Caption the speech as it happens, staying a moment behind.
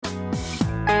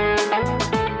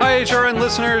HRN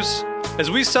listeners.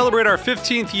 As we celebrate our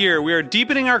 15th year, we are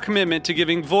deepening our commitment to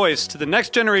giving voice to the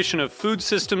next generation of food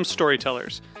systems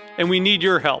storytellers, and we need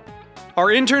your help. Our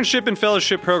internship and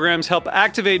fellowship programs help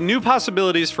activate new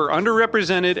possibilities for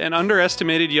underrepresented and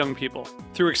underestimated young people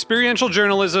through experiential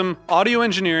journalism, audio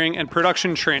engineering, and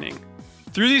production training.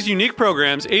 Through these unique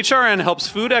programs, HRN helps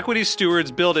food equity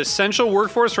stewards build essential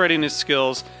workforce readiness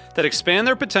skills that expand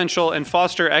their potential and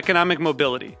foster economic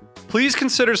mobility. Please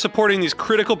consider supporting these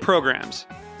critical programs.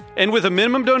 And with a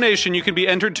minimum donation, you can be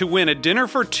entered to win a dinner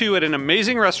for two at an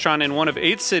amazing restaurant in one of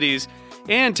 8 cities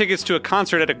and tickets to a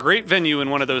concert at a great venue in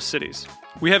one of those cities.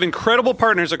 We have incredible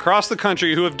partners across the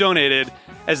country who have donated,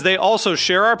 as they also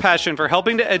share our passion for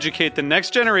helping to educate the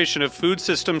next generation of food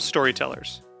systems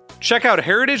storytellers. Check out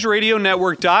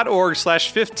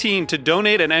heritageradionetwork.org/15 to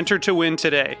donate and enter to win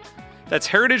today. That's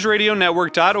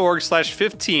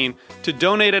heritageradionetwork.org/15 to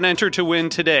donate and enter to win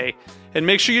today. And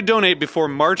make sure you donate before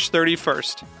March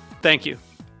 31st. Thank you.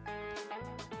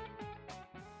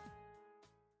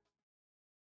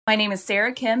 My name is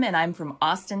Sarah Kim, and I'm from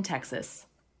Austin, Texas.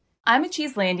 I'm a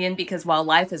Cheeselandian because while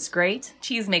life is great,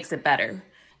 cheese makes it better.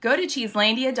 Go to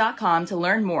cheeselandia.com to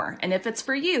learn more, and if it's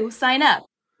for you, sign up.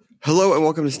 Hello and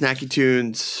welcome to Snacky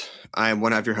Tunes. I am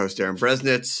one of your hosts, Aaron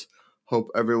Bresnitz. Hope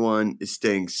everyone is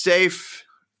staying safe,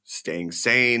 staying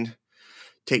sane,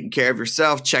 taking care of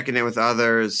yourself, checking in with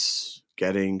others,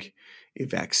 getting a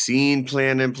vaccine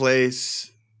plan in place.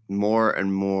 More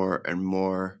and more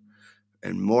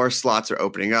slots are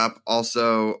opening up.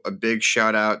 Also, a big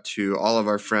shout out to all of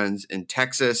our friends in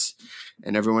Texas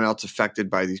and everyone else affected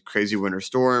by these crazy winter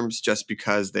storms. Just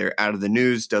because they're out of the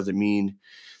news doesn't mean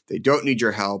they don't need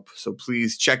your help. So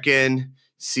please check in,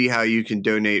 see how you can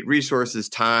donate resources,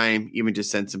 time, even just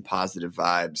send some positive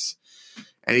vibes.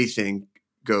 Anything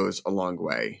goes a long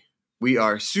way. We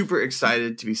are super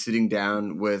excited to be sitting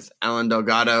down with Alan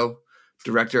Delgado,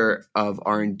 Director of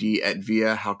R&D at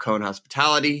Via Halcon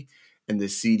Hospitality and the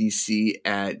CDC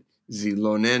at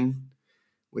Zilonen,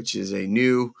 which is a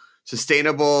new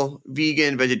sustainable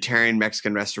vegan, vegetarian,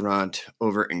 Mexican restaurant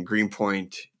over in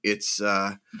Greenpoint. It's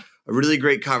a really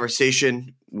great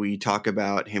conversation. We talk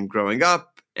about him growing up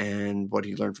and what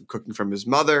he learned from cooking from his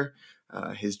mother,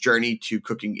 his journey to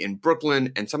cooking in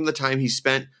Brooklyn, and some of the time he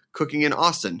spent cooking in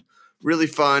Austin. Really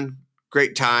fun,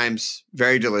 great times,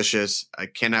 very delicious. I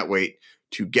cannot wait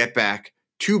to get back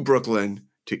to Brooklyn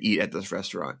to eat at this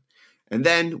restaurant. And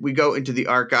then we go into the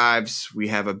archives. We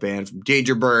have a band from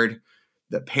Dangerbird,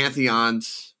 the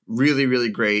Pantheons, really, really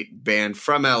great band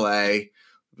from LA.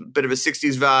 Bit of a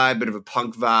 60s vibe, bit of a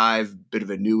punk vibe, bit of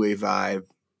a new wave vibe.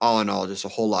 All in all, just a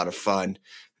whole lot of fun.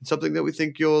 And something that we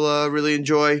think you'll really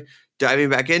enjoy diving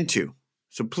back into.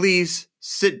 So please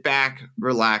sit back,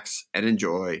 relax, and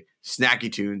enjoy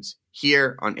Snacky Tunes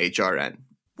here on HRN.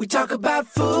 We talk about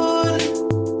food,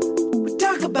 we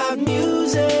talk about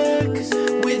music,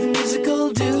 with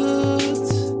musical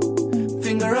dudes,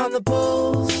 finger on the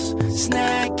pulse,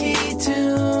 Snacky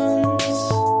Tunes.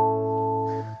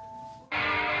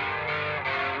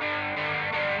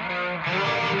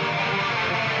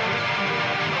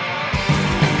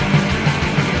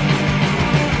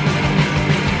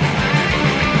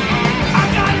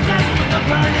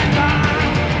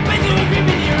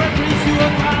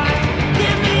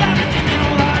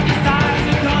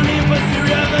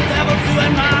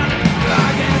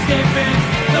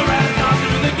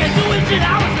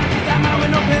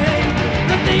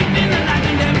 The thief in the night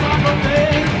and then from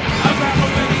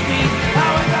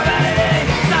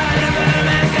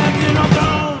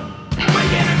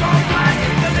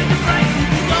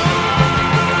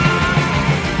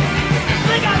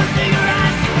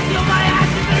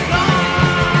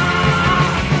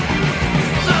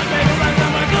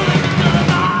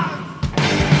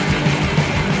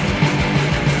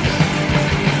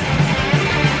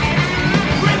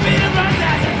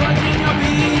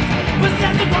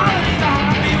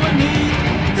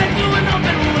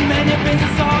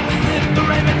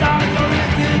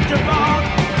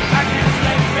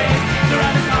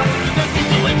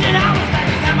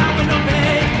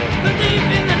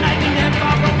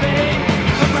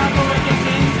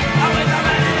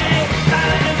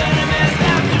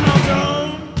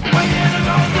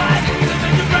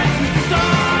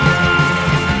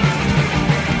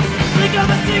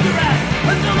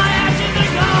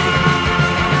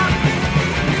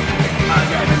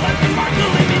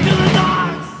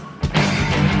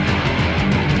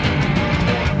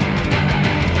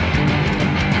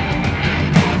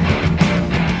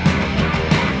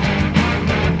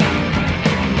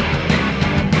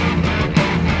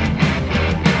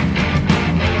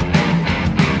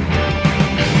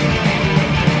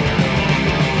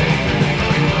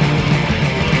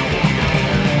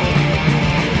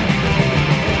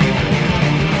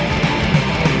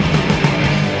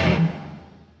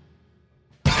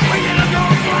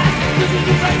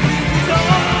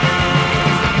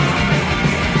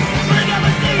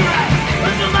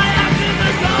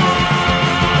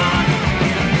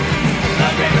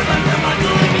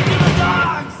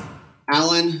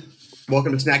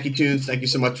Welcome to Snacky Tunes. Thank you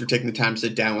so much for taking the time to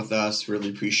sit down with us. Really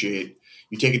appreciate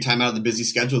you taking time out of the busy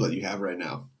schedule that you have right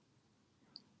now.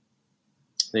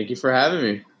 Thank you for having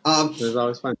me. It was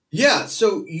always fun. Yeah,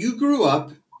 so you grew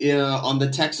up on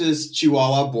the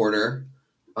Texas-Chihuahua border.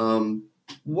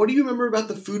 What do you remember about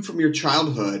the food from your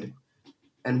childhood,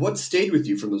 and what stayed with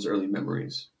you from those early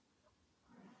memories?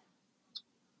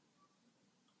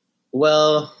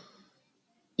 Well,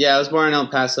 yeah, I was born in El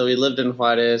Paso. We lived in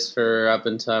Juarez for up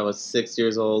until I was 6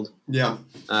 years old. Yeah.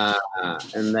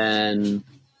 And then,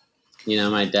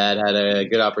 my dad had a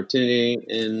good opportunity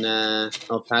in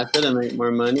El Paso to make more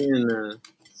money and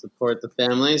support the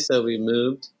family, so we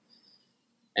moved.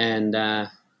 And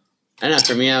I don't know,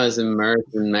 for me, I was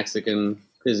immersed in Mexican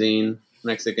cuisine,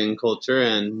 Mexican culture,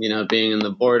 and, being in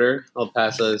the border, El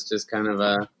Paso is just kind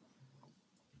of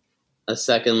a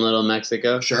second little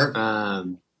Mexico. Sure.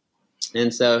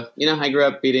 And so, I grew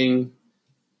up eating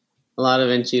a lot of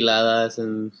enchiladas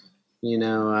and,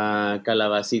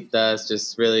 calabacitas,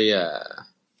 just really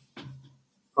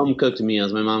home-cooked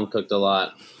meals. My mom cooked a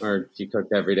lot, or she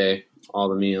cooked every day, all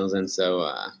the meals. And so,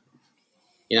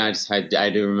 I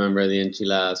do remember the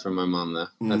enchiladas from my mom, though.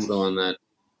 That's the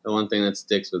one thing that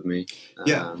sticks with me.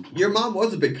 Yeah. Your mom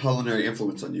was a big culinary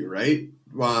influence on you, right?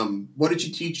 What did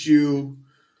she teach you?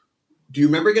 Do you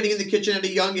remember getting in the kitchen at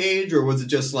a young age, or was it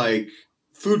just like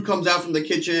food comes out from the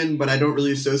kitchen, but I don't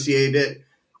really associate it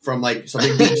from like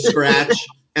something being scratch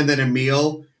and then a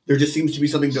meal? There just seems to be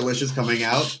something delicious coming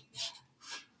out.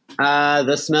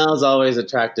 The smells always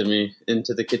attracted me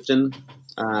into the kitchen,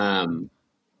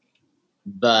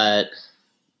 but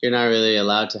you're not really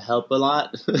allowed to help a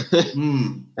lot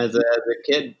as a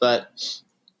kid. But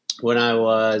when I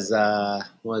was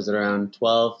around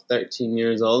 12, 13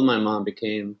 years old, my mom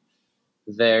became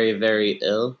very, very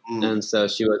ill, and so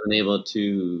she wasn't able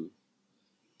to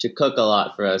cook a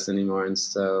lot for us anymore. And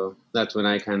so that's when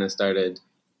I kind of started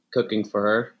cooking for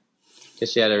her,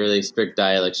 because she had a really strict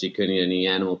diet. Like, she couldn't eat any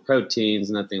animal proteins,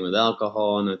 nothing with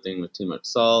alcohol, nothing with too much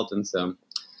salt. And so,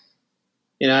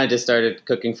 I just started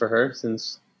cooking for her,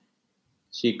 since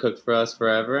she cooked for us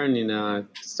forever. And, I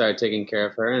started taking care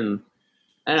of her, and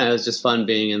I don't know, it was just fun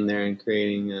being in there and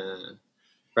creating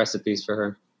recipes for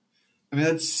her. I mean,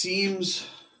 that seems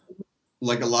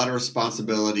like a lot of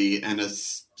responsibility and a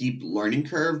steep learning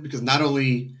curve, because not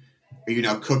only are you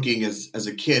now cooking as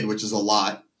a kid, which is a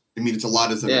lot. I mean, it's a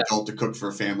lot as an adult to cook for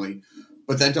a family,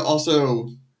 but then to also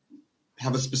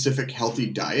have a specific healthy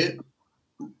diet.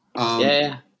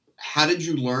 How did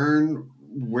you learn?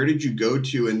 Where did you go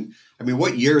to? And I mean,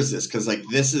 what year is this? Because like,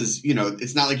 this is,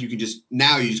 it's not like you can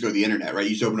now you just go to the internet, right?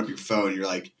 You just open up your phone and you're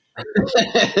like,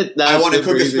 I want to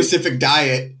cook a specific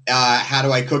diet. How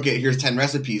do I cook it? Here's 10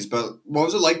 recipes. But what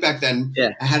was it like back then?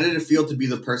 Yeah. How did it feel to be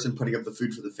the person putting up the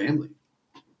food for the family?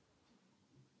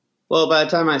 Well, by the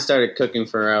time I started cooking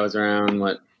for her, I was around,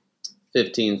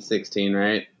 15, 16,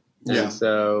 right? Yeah. And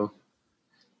so,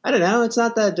 I don't know. It's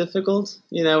not that difficult.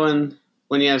 When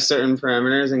you have certain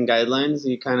parameters and guidelines,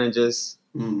 you kind of just,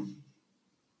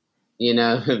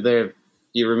 if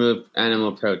you remove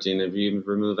animal protein, if you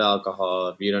remove alcohol,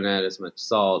 if you don't add as much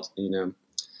salt,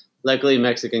 Luckily,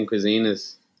 Mexican cuisine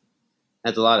has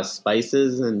a lot of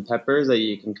spices and peppers that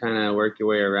you can kind of work your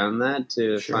way around that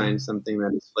to find something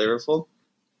that is flavorful.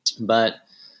 But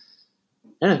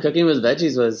I don't know, cooking with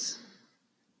veggies was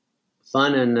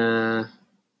fun and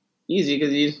easy,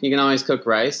 because you can always cook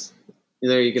rice.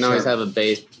 Either you can always have a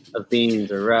base of beans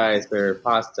or rice or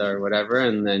pasta or whatever,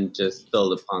 and then just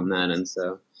build upon that. And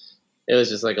so it was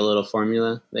just like a little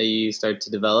formula that you start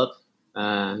to develop,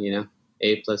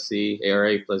 A plus C, or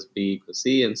A plus B equals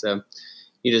C. And so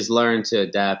you just learn to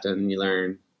adapt, and you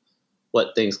learn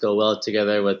what things go well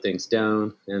together, what things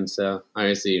don't. And so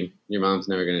obviously your mom's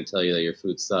never going to tell you that your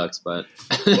food sucks, but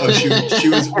she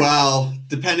was, well,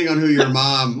 depending on who your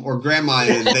mom or grandma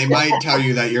is, they might tell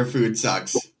you that your food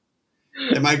sucks.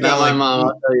 It might be not my mom,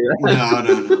 I'll tell you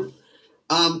that.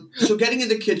 No. So getting in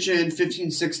the kitchen,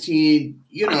 15, 16,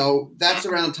 that's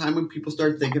around the time when people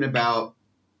start thinking about,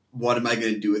 what am I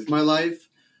going to do with my life?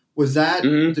 Was that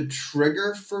the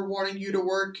trigger for wanting you to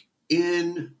work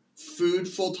in food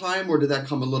full time, or did that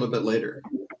come a little bit later?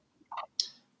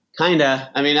 Kinda.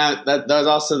 I mean, that was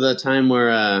also the time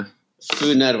where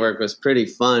Food Network was pretty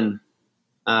fun.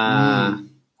 What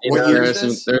year is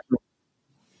this?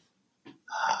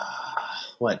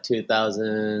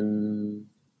 2000?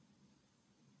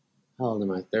 How old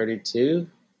am I? 32.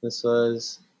 This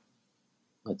was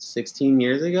 16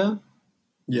 years ago.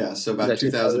 Yeah, so about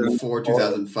 2004,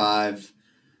 2005.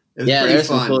 It was pretty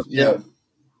fun. Cool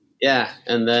yeah,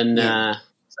 and then so I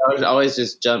would always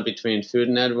just jump between Food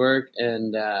Network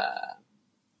and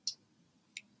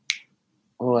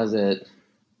what was it?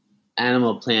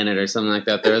 Animal Planet or something like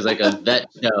that. There was like a vet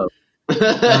show.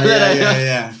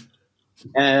 Yeah.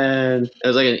 And it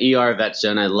was like an ER vet show,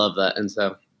 and I love that. And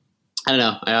so, I don't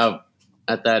know.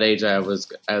 At that age, I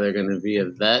was either going to be a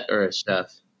vet or a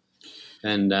chef.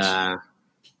 And a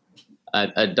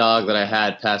dog that I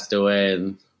had passed away,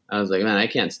 and I was like, man, I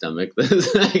can't stomach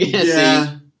this. I can't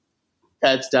see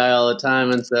pets die all the time.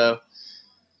 And so,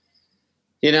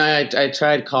 I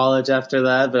tried college after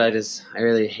that, but I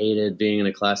really hated being in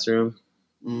a classroom.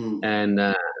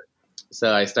 And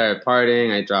so I started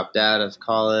partying. I dropped out of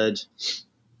college.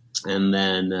 And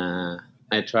then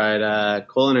I tried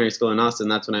culinary school in Austin.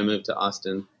 That's when I moved to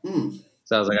Austin.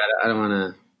 So I was like, I don't want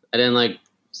to – I didn't like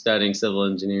studying civil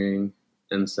engineering.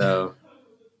 And so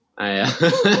I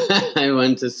I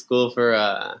went to school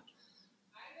for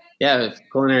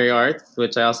culinary arts,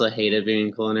 which I also hated being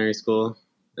in culinary school.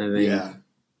 I think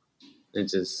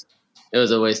it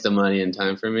was a waste of money and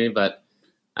time for me. But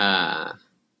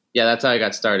that's how I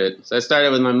got started. So I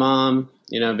started with my mom,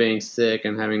 being sick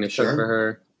and having to cook for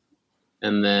her,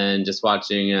 and then just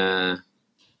watching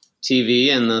TV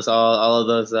and all of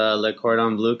those Le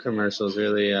Cordon Bleu commercials.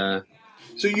 Really.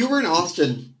 So you were in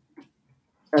Austin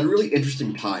at a really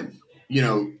interesting time.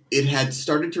 It had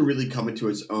started to really come into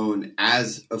its own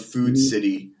as a food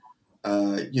city.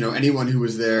 Anyone who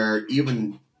was there,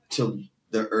 even till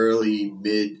the early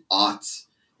mid-aughts,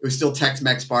 it was still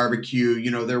Tex-Mex barbecue.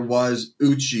 There was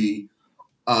Uchi.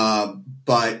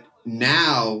 But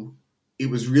now it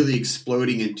was really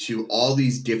exploding into all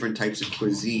these different types of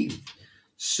cuisine.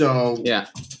 So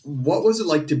what was it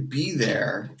like to be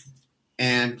there?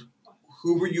 And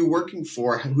who were you working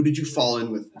for? Who did you fall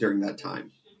in with during that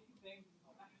time?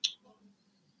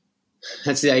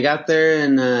 Let's see. I got there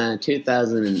in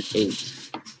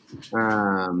 2008.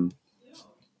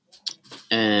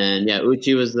 And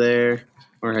Uchi was there,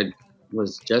 or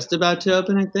was just about to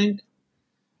open, I think.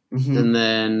 And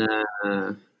then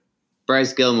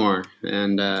Bryce Gilmore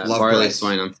and Barley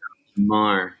Swine on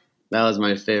Mar. That was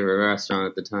my favorite restaurant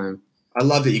at the time. I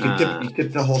loved it. You could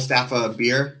tip the whole staff of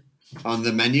beer on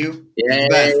the menu.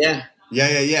 Yeah.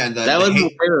 And that was my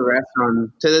favorite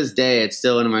restaurant. To this day, it's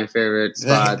still one of my favorite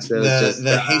spots.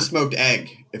 The hay smoked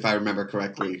egg, if I remember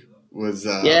correctly, was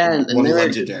and one of the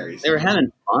legendaries. They were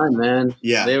having fun, man.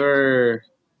 Yeah. They were.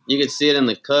 You could see it in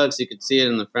the cooks. You could see it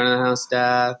in the front of the house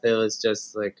staff. It was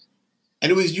just like,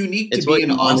 and it was unique to be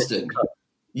in Austin.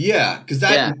 Yeah, because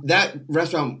that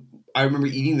restaurant, I remember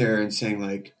eating there and saying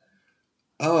like,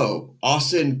 oh,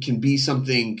 Austin can be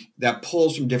something that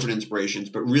pulls from different inspirations,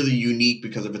 but really unique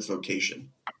because of its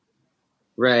location.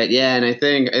 Right. Yeah, and I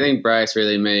think Bryce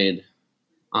really made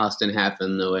Austin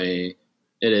happen the way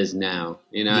it is now.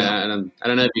 I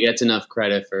don't know if he gets enough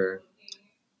credit for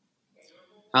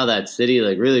how that city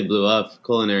like really blew up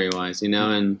culinary wise,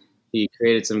 and he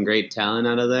created some great talent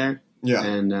out of there. Yeah.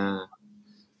 And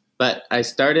but I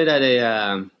started at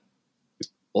a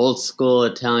old school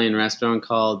Italian restaurant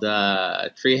called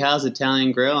Treehouse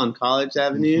Italian Grill on College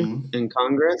Avenue in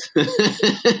Congress.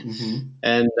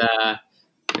 And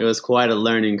it was quite a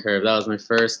learning curve. That was my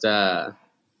first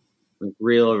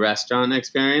real restaurant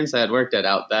experience. I had worked at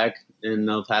Outback in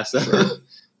El Paso,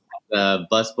 a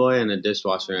busboy and a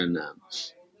dishwasher, and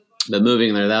but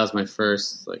moving there, that was my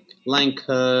first line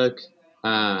cook.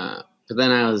 But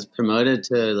then I was promoted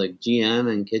to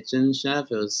GM and kitchen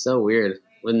chef. It was so weird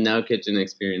with no kitchen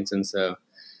experience, and so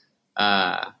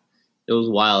it was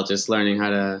wild just learning how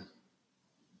to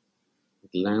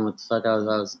learn what the fuck I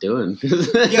was doing.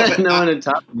 No one had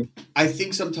taught me. I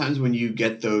think sometimes when you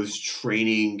get those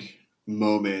training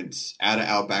moments at an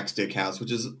Outback Steakhouse,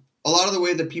 which is a lot of the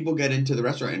way that people get into the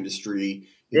restaurant industry,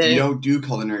 if you don't do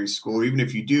culinary school, or even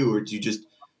if you do, or you just,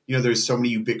 there's so many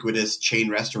ubiquitous chain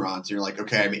restaurants, and you're like,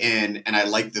 okay, I'm in, and I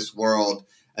like this world,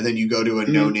 and then you go to a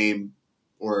no-name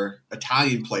or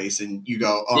Italian place, and you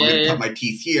go, oh, I'm going to cut my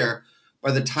teeth here.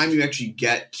 By the time you actually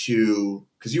get to,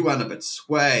 because you wound up at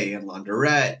Sway and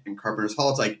Laundrette and Carpenter's Hall,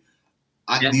 it's like,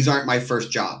 these aren't my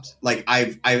first jobs.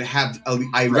 I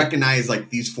recognize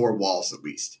these four walls at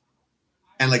least,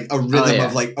 and a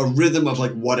rhythm of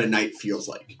what a night feels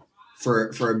like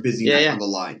for a busy night on the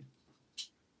line.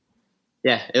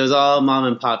 Yeah, it was all mom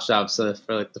and pop shops for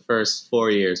the first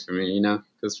 4 years for me,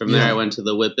 because from there I went to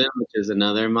the Whippin', which is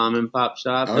another mom and pop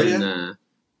shop,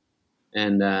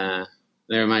 and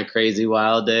they were my crazy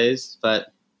wild days,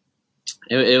 but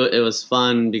it was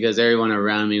fun because everyone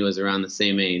around me was around the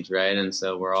same age, right? And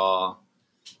so we're all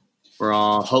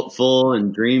hopeful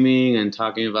and dreaming and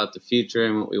talking about the future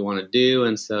and what we want to do,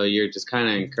 and so you're just kind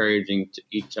of encouraging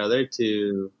each other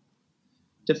to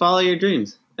follow your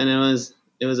dreams, and it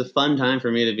was a fun time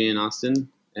for me to be in Austin.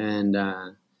 And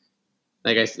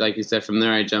like you said, from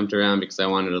there I jumped around because I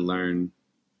wanted to learn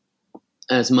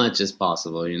as much as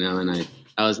possible, and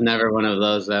I was never one of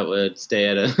those that would stay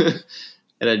at a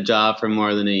at a job for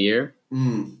more than a year.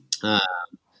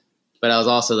 But I was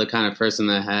also the kind of person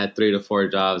that had 3 to 4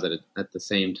 jobs at the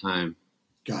same time.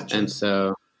 Gotcha. And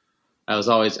so I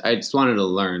just wanted to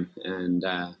learn. And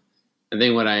I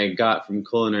think what I got from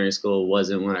culinary school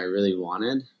wasn't what I really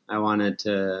wanted. I wanted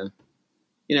to,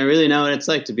 really know what it's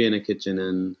like to be in a kitchen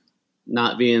and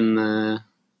not be in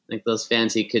like those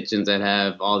fancy kitchens that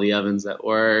have all the ovens that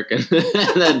work and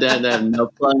that have no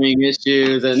plumbing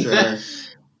issues and Sure.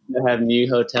 that have new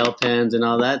hotel pans and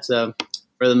all that. So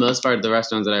for the most part, the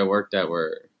restaurants that I worked at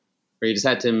were where you just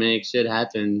had to make shit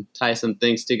happen, tie some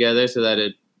things together so that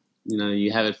it,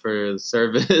 you have it for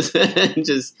service and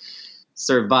just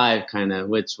survive kind of,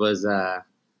 which was, I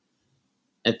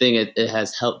think it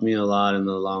has helped me a lot in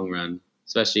the long run,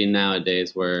 especially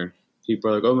nowadays where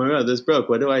people are like, oh my God, this broke.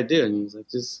 What do I do? And he's like,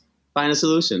 just find a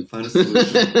solution. Find a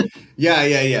solution.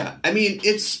 Yeah. I mean,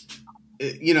 it's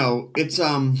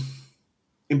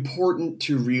important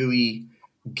to really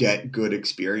get good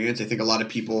experience. I think a lot of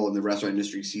people in the restaurant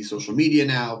industry see social media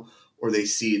now, or they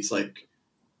see it's like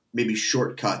maybe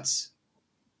shortcuts.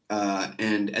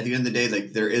 And at the end of the day,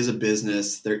 like there is a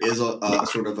business, there is a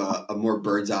sort of a more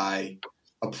bird's eye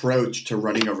approach to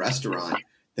running a restaurant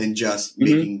than just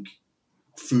making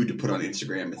food to put on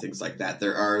Instagram and things like that.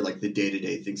 There are like the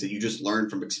day-to-day things that you just learn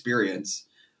from experience,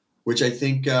 which I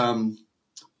think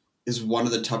is one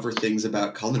of the tougher things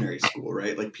about culinary school,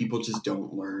 right? Like people just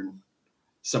don't learn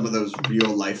some of those real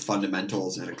life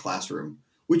fundamentals in a classroom,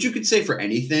 which you could say for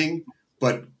anything,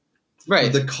 but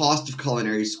right. The cost of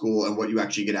culinary school and what you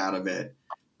actually get out of it,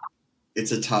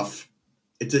 it's a tough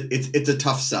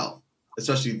sell,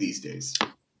 especially these days.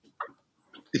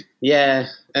 Yeah.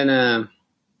 And,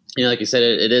 like you said,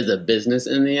 it is a business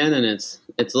in the end, and it's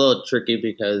a little tricky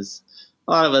because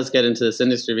a lot of us get into this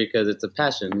industry because it's a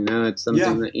passion. It's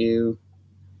something that you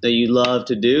love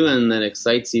to do and that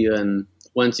excites you. And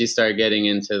once you start getting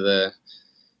into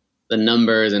the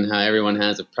numbers and how everyone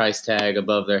has a price tag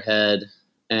above their head,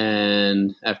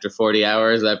 and after 40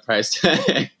 hours, that price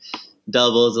tag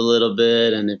doubles a little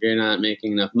bit, and if you're not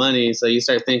making enough money, so you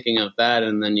start thinking of that,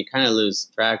 and then you kind of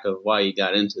lose track of why you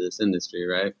got into this industry,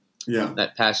 right? Yeah.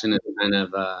 That passion is kind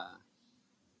of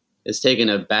is taking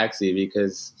a backseat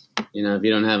because, if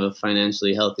you don't have a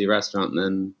financially healthy restaurant,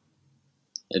 then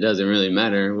it doesn't really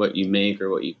matter what you make or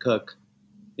what you cook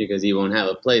because you won't have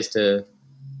a place to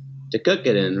cook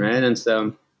it in, right? And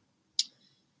so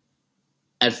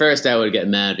at first I would get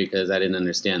mad because I didn't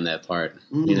understand that part.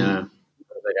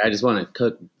 Like I just want to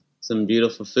cook some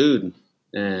beautiful food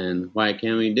and why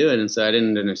can't we do it? And so I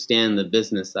didn't understand the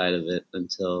business side of it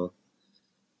until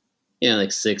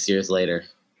like 6 years later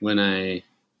when I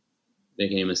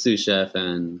became a sous chef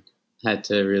and had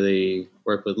to really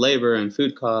work with labor and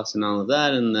food costs and all of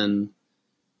that. And then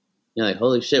you're like,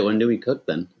 holy shit, when do we cook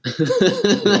then?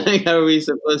 Like, how are we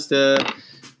supposed to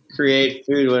create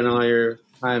food when all your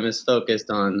time is focused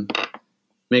on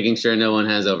making sure no one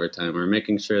has overtime or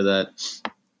making sure that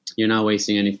you're not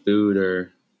wasting any food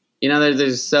or,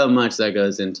 there's so much that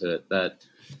goes into it that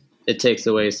it takes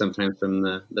away sometimes from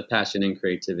the passion and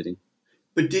creativity.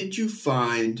 But did you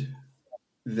find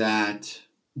that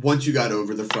once you got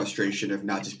over the frustration of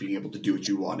not just being able to do what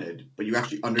you wanted, but you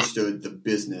actually understood the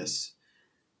business,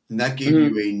 and that gave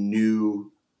you a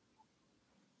new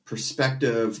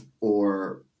perspective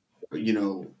or,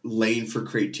 lane for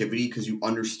creativity because you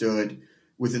understood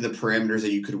within the parameters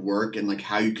that you could work and like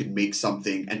how you could make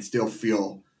something and still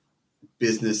feel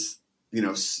business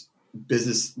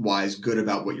wise good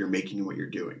about what you're making and what you're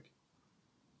doing?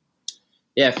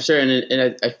 Yeah, for sure.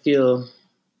 And I feel,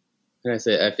 I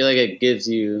feel like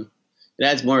it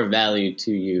adds more value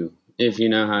to you if you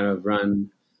know how to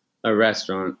run a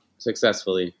restaurant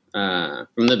successfully from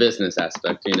the business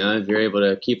aspect. If you're able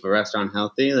to keep a restaurant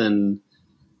healthy, then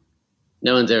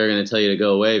no one's ever going to tell you to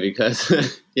go away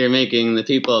because you're making the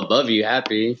people above you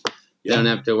happy. You don't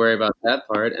have to worry about that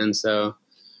part. And so,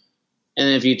 and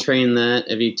if you train that,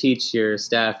 if you teach your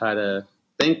staff how to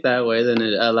think that way, then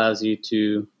it allows you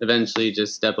to eventually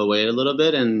just step away a little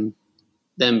bit and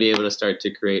then be able to start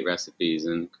to create recipes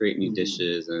and create new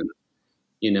dishes and,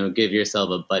 give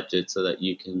yourself a budget so that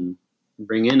you can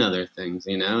bring in other things,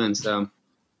 And so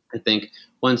I think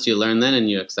once you learn that and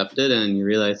you accept it and you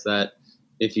realize that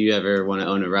if you ever want to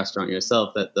own a restaurant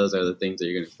yourself, that those are the things that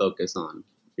you're going to focus on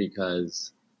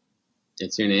because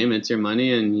it's your name, it's your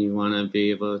money, and you want to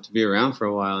be able to be around for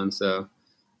a while. And so,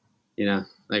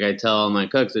 like I tell all my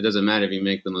cooks, it doesn't matter if you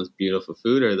make the most beautiful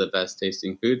food or the best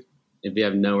tasting food. If you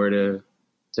have nowhere to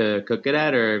to cook it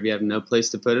at, or if you have no place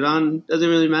to put it on, doesn't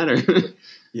really matter.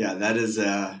 Yeah, that is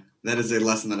a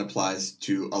lesson that applies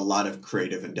to a lot of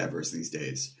creative endeavors these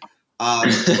days.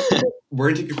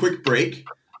 We're going to take a quick break.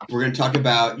 We're going to talk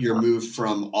about your move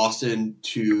from Austin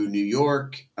to New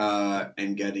York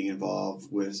and getting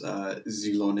involved with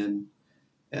Zilonen,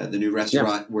 the new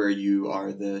restaurant where you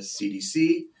are the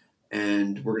CDC.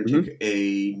 And we're going to take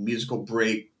a musical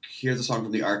break. Here's a song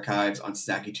from the archives on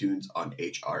Snacky Tunes on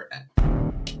HRN.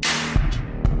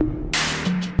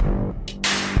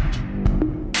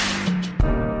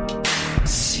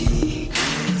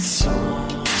 Secret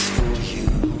songs for you.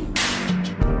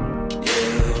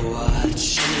 You're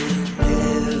watching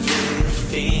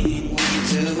everything we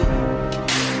do.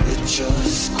 It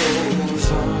just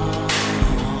goes on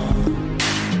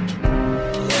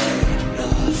like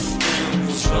nothing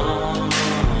was wrong.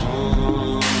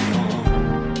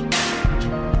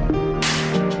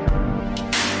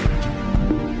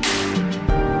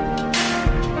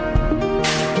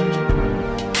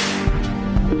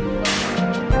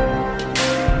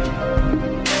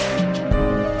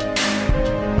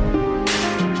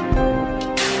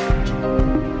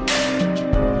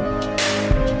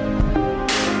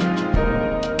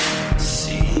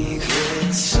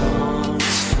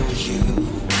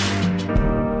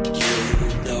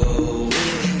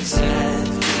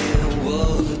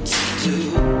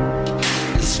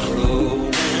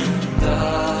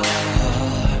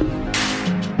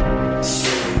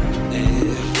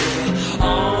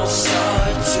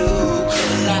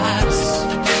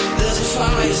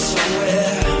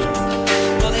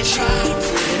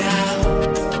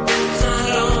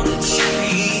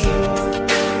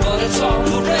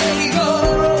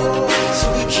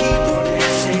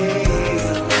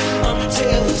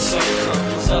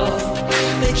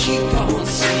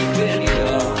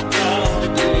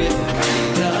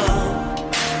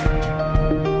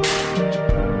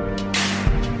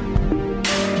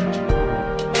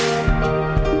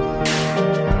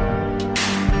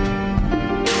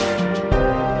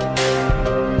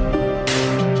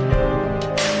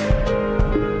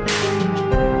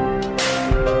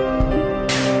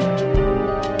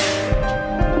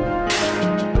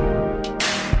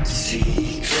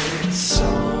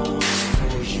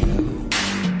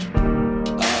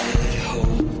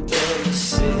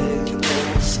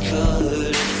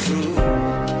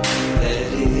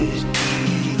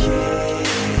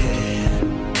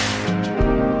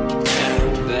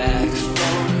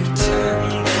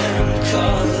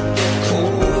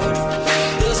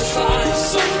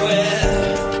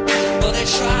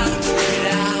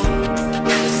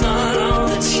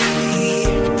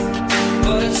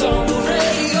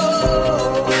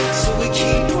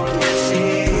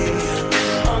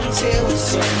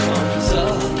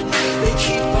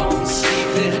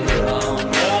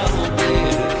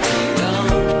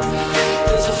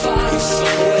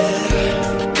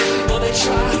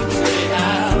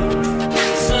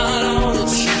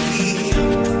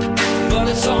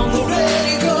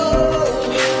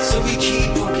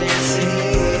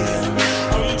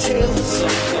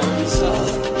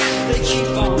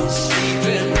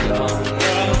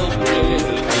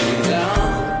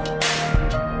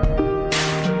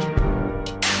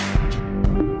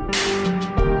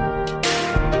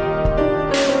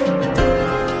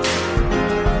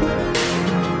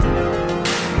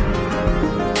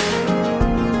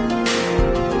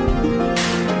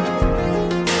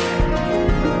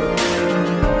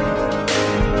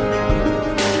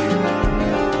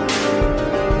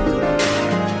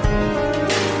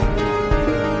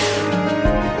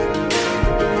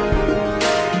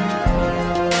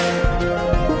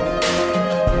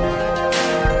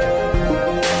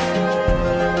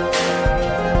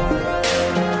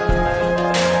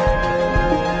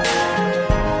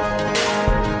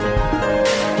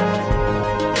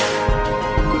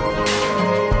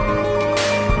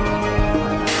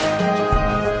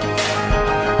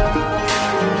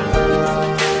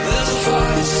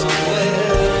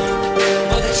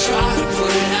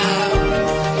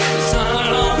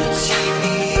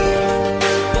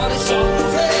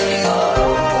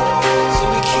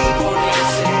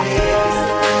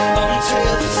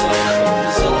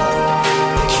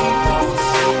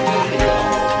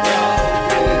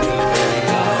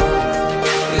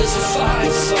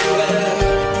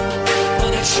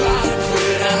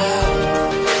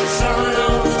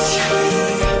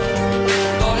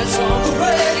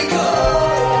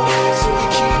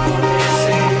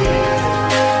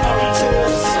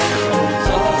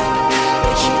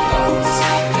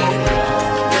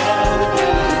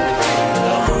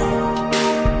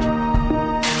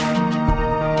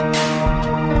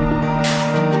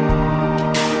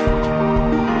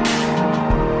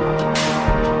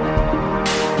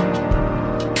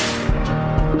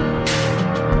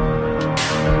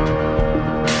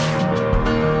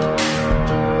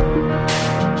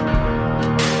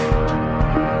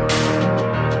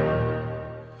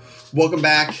 Welcome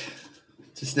back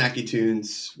to Snacky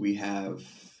Tunes. We have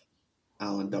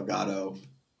Alan Delgado.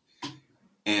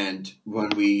 And when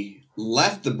we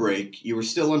left the break, you were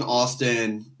still in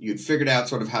Austin. You'd figured out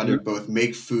sort of how to both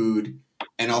make food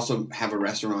and also have a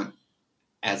restaurant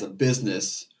as a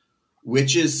business,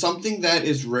 which is something that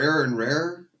is rarer and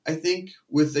rarer, I think,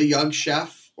 with a young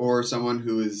chef or someone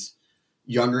who is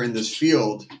younger in this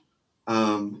field.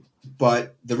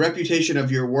 But the reputation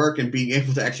of your work and being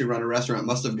able to actually run a restaurant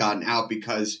must have gotten out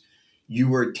because you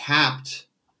were tapped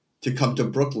to come to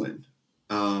Brooklyn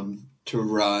to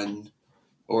run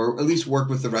or at least work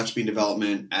with the recipe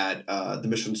development at the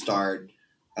Michelin-starred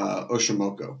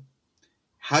Oshimoko.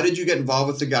 How did you get involved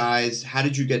with the guys? How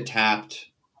did you get tapped?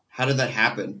 How did that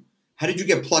happen? How did you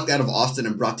get plucked out of Austin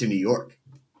and brought to New York?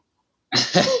 I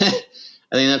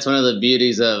think that's one of the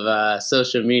beauties of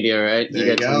social media, right? There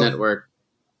you get to network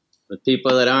with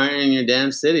people that aren't in your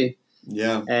damn city.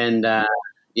 Yeah. And,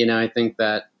 I think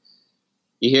that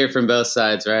you hear from both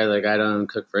sides, right? Like, I don't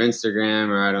cook for Instagram,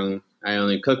 or I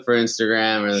only cook for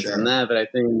Instagram, or this and that. But I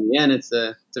think in the end, it's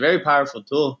a very powerful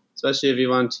tool, especially if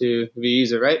you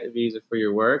use it right, if you use it for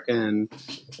your work. And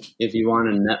if you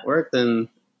want to network, then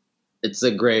it's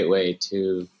a great way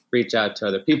to reach out to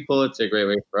other people. It's a great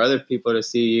way for other people to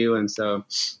see you. And so,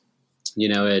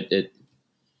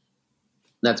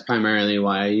 that's primarily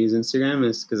why I use Instagram,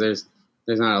 is because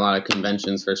there's not a lot of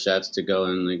conventions for chefs to go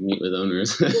and like meet with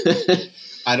owners.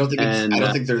 I don't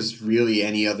think there's really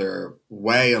any other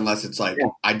way unless it's like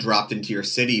I dropped into your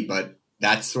city, but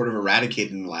that's sort of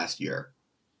eradicated in the last year.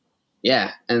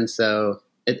 Yeah, and so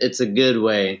it's a good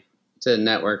way to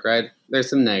network, right?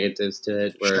 There's some negatives to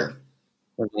it where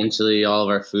eventually all of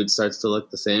our food starts to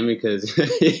look the same because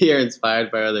you're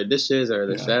inspired by other dishes or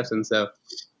other chefs, and so.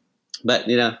 But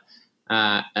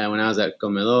when I was at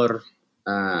Comedor,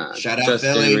 shout out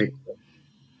Philly.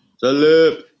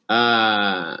 Salute.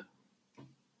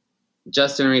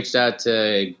 Justin reached out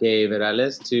to Gabe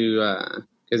Morales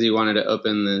because he wanted to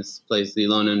open this place,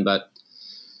 Zilonen, but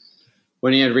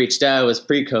when he had reached out, it was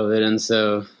pre-COVID, and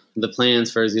so the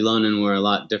plans for Zilonen were a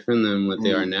lot different than what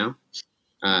they are now.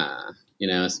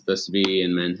 It's supposed to be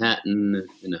in Manhattan,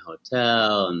 in a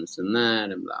hotel, and this and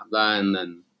that, and blah, blah, and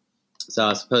then so I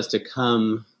was supposed to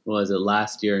come,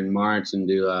 last year in March, and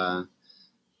do a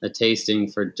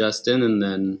tasting for Justin, and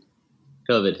then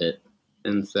COVID hit,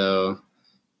 and so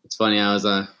it's funny. I was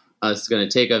going to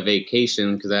take a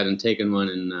vacation because I hadn't taken one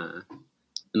in a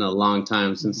long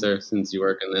time since you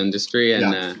work in the industry,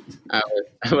 and I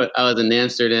was in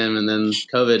Amsterdam, and then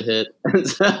COVID hit, and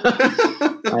so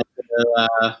I had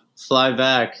to fly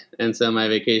back, and so my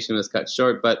vacation was cut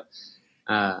short. But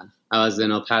I was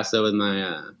in El Paso with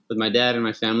my dad and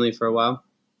my family for a while,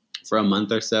 for a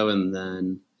month or so, and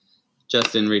then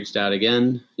Justin reached out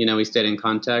again. We stayed in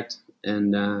contact,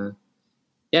 and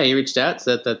he reached out,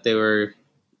 said that they were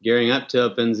gearing up to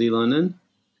open Zilonen,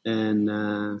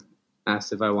 and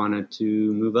asked if I wanted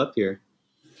to move up here.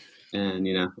 And,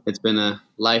 it's been a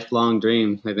lifelong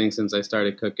dream. I think since I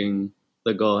started cooking,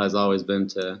 the goal has always been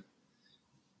to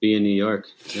be in New York.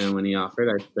 And when he offered,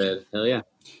 I said, hell yeah.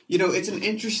 It's an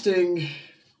interesting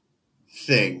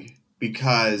thing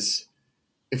because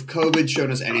if COVID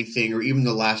showed us anything, or even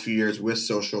the last few years with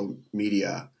social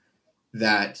media,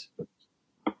 that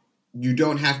you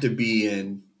don't have to be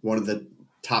in one of the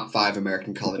top 5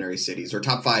 American culinary cities or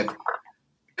top 5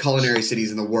 culinary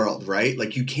cities in the world, right?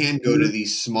 Like you can go to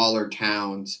these smaller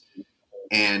towns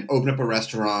and open up a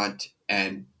restaurant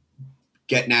and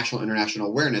get national, international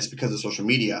awareness because of social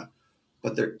media.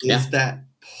 But there is that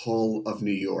pull of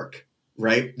New York,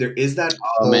 right? There is that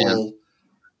pull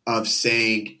of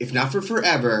saying, if not for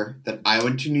forever, that I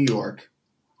went to New York,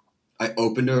 I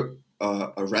opened a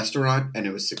restaurant and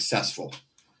it was successful.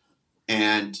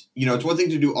 And, it's one thing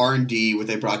to do R&D, what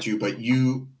they brought you, but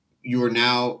you are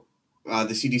now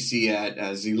the CDC at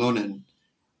Zilonen.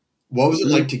 What was it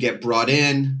like to get brought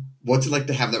in? What's it like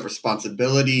to have that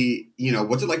responsibility?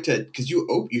 What's it like to, because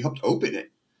you helped open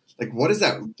it. Like, what is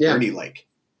that journey like?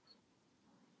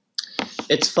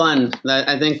 It's fun.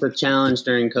 I think the challenge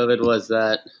during COVID was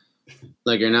that,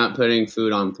 like, you're not putting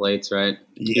food on plates, right?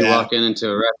 Yeah. You walk into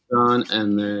a restaurant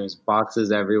and there's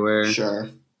boxes everywhere. Sure.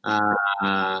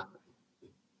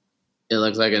 It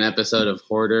looks like an episode of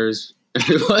Hoarders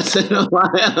every once in a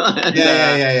while. And,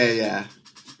 yeah.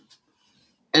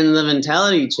 And the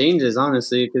mentality changes,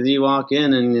 honestly, because you walk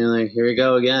in and you're like, here we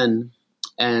go again.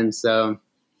 And so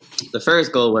the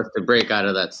first goal was to break out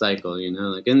of that cycle,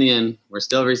 Like, in the end, we're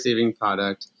still receiving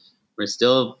product. We're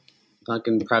still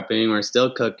fucking prepping. We're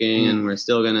still cooking. And we're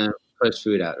still going to push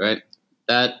food out, right?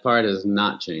 That part has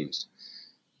not changed.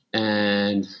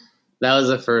 And that was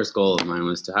the first goal of mine,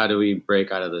 was to how do we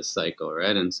break out of this cycle,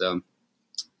 right? And so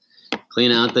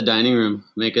clean out the dining room,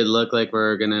 make it look like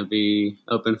we're going to be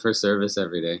open for service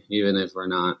every day, even if we're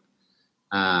not.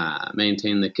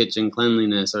 Maintain the kitchen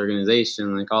cleanliness,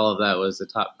 organization, like all of that was the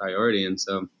top priority. And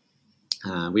so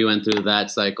we went through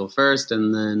that cycle first.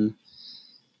 And then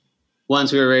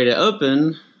once we were ready to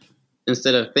open,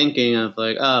 instead of thinking of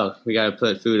like, oh, we got to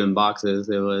put food in boxes,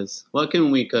 it was, what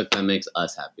can we cook that makes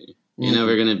us happy? You know,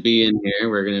 we're going to be in here,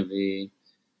 we're going to be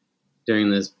during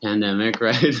this pandemic,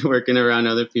 right? Working around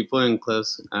other people in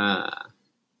close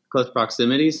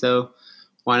proximity. So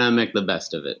why not make the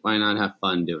best of it? Why not have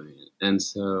fun doing it? And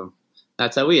so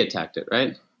that's how we attacked it,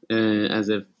 right? As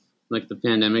if like the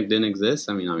pandemic didn't exist.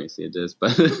 I mean, obviously it does,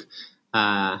 but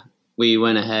we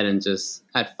went ahead and just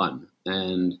had fun.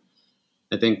 And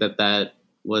I think that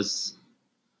was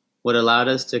what allowed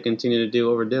us to continue to do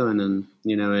what we're doing. And,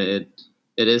 you know, it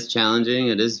is challenging.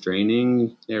 It is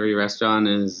draining. Every restaurant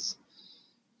is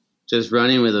just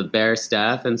running with a bare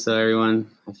staff. And so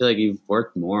everyone, I feel like you've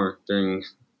worked more during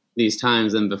these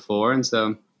times than before. And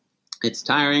so it's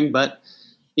tiring, but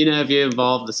you know, if you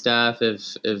involve the staff,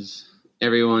 if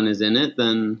everyone is in it,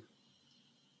 then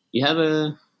you have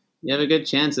a good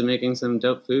chance of making some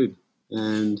dope food.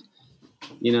 And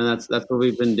you know, that's what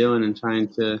we've been doing and trying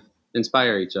to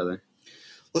inspire each other.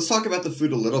 Let's talk about the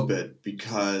food a little bit,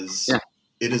 because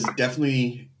it is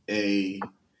definitely a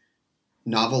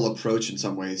novel approach in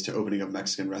some ways to opening a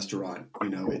Mexican restaurant. You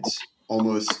know, it's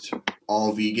almost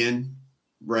all vegan,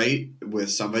 right?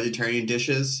 With some vegetarian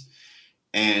dishes.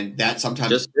 And that sometimes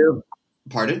just two.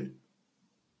 Pardon?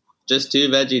 Just two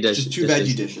veggie dishes. Just two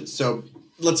veggie dishes. So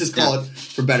let's just call it,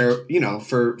 for better, you know,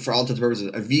 for all intents and purposes,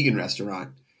 a vegan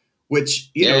restaurant, which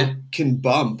you know can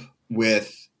bump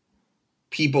with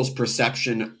people's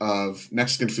perception of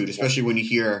Mexican food, especially when you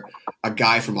hear a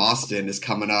guy from Austin is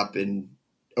coming up and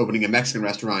opening a Mexican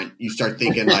restaurant. You start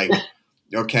thinking like,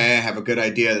 okay, I have a good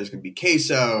idea. There's going to be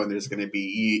queso and there's going to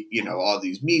be, you know, all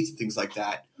these meats and things like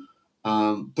that.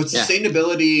 But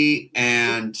sustainability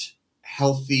and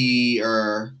healthy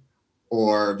or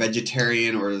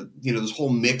vegetarian, or, you know, this whole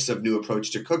mix of new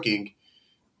approach to cooking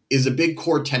is a big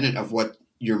core tenet of what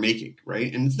you're making,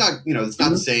 right? And it's not, you know, it's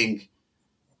not saying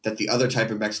that the other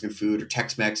type of Mexican food or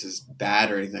Tex-Mex is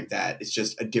bad or anything like that. It's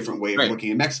just a different way of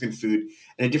looking at Mexican food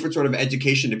and a different sort of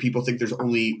education to people think there's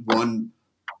only one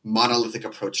monolithic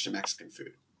approach to Mexican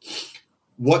food.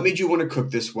 What made you want to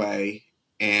cook this way?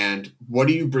 And what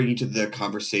are you bringing to the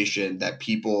conversation that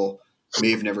people may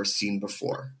have never seen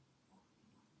before?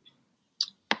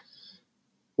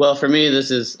 Well, for me,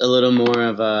 this is a little more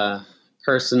of a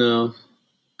personal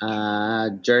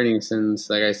journey since,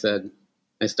 like I said,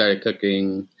 I started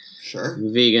cooking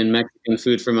vegan Mexican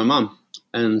food for my mom.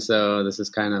 And so this is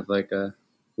kind of like a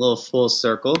little full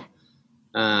circle.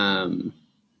 But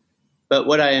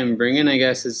what I am bringing, I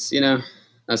guess, is, you know,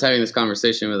 I was having this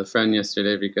conversation with a friend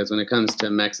yesterday, because when it comes to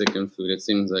Mexican food, it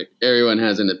seems like everyone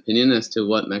has an opinion as to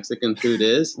what Mexican food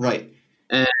is. Right.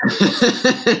 And,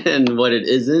 and what it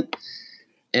isn't.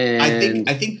 And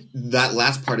I think that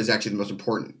last part is actually the most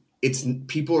important. It's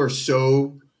people are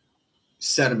so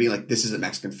set on being like, this isn't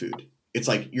Mexican food. It's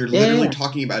like you're literally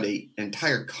talking about an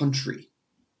entire country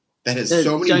that has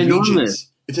so many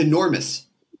regions. It's enormous.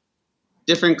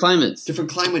 Different climates, different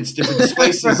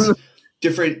spices,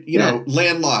 different, you know,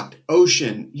 landlocked,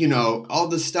 ocean, you know, all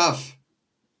this stuff.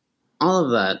 All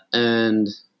of that. And,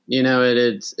 you know,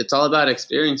 it's all about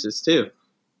experiences too.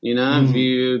 You know, if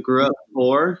you grew up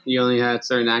poor, you only had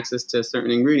certain access to certain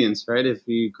ingredients, right? If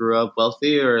you grew up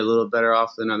wealthy or a little better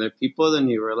off than other people, then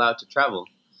you were allowed to travel.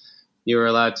 You were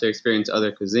allowed to experience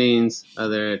other cuisines,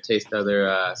 taste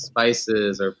other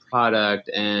spices or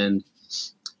product. And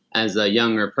as a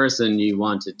younger person, you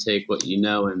want to take what you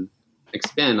know and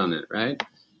expand on it, right?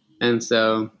 And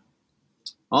so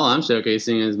all I'm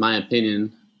showcasing is my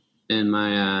opinion and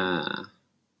my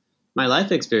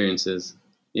life experiences.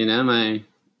 You know, my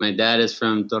dad is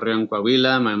from Torreon,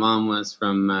 Coahuila. My mom was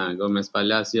from Gomez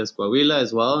Palacios, Coahuila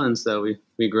as well. And so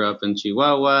we grew up in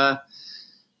Chihuahua.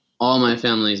 All my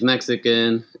family's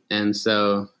Mexican. And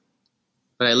so,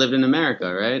 but I lived in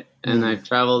America, right? And I've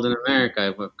traveled in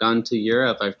America. I've gone to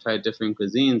Europe. I've tried different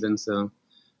cuisines. And so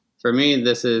for me,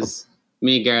 this is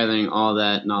me gathering all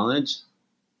that knowledge,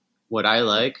 what I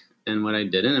like and what I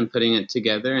didn't, and putting it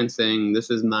together and saying, this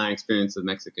is my experience of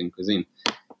Mexican cuisine.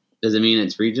 Does it mean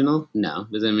it's regional? No.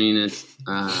 Does it mean it's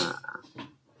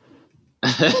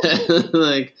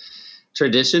like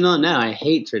traditional? No, I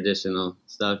hate traditional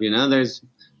stuff. You know, there's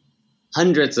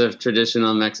hundreds of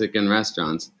traditional Mexican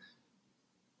restaurants.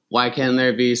 Why can't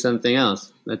there be something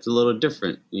else that's a little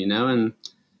different, you know? And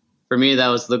for me, that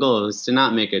was the goal, was to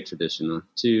not make it traditional,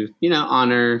 to,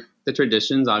 honor the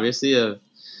traditions, obviously, of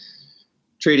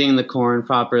treating the corn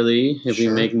properly. If we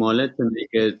make mole, to make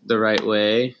it the right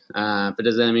way. But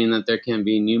does that mean that there can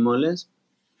be new moles?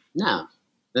 No.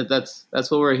 That's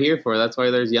what we're here for. That's why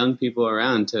there's young people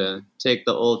around, to take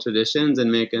the old traditions and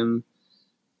turn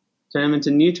them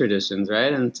into new traditions,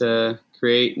 right? And to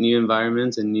create new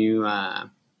environments and new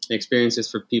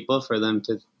experiences for people, for them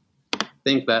to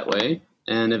think that way,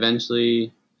 and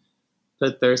eventually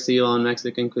put their seal on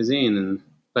Mexican cuisine.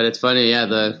 But it's funny, yeah,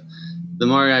 the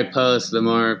more I post, the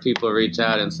more people reach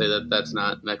out and say that that's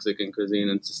not Mexican cuisine,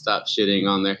 and to stop shitting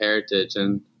on their heritage.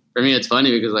 And for me, it's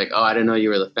funny because, like, oh, I didn't know you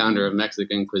were the founder of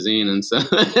Mexican cuisine. And so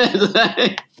it's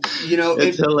like,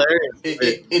 it's hilarious.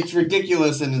 It's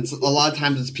ridiculous. And it's a lot of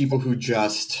times it's people who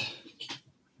just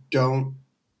don't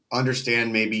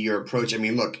understand maybe your approach. I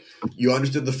mean, look, you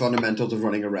understood the fundamentals of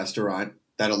running a restaurant.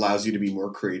 That allows you to be more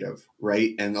creative,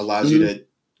 right? And allows you to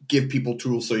give people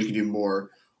tools so you can do more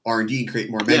R&D,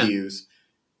 create more menus.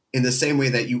 In the same way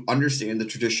that you understand the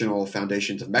traditional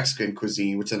foundations of Mexican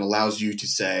cuisine, which then allows you to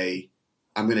say,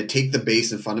 I'm going to take the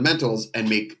base and fundamentals and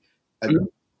make a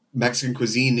Mexican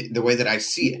cuisine the way that I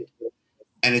see it.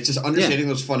 And it's just understanding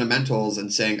those fundamentals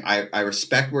and saying, I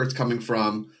respect where it's coming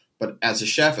from, but as a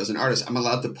chef, as an artist, I'm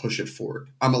allowed to push it forward.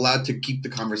 I'm allowed to keep the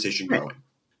conversation going.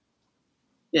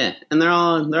 Yeah, and they're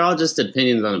all just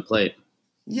opinions on a plate.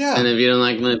 Yeah. And if you don't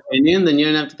like my opinion, then you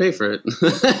don't have to pay for it.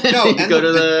 No,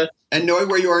 and knowing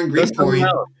where you are in Greenpoint,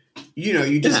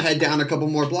 you just head down a couple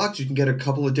more blocks. You can get a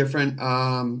couple of different,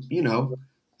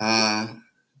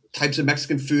 types of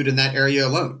Mexican food in that area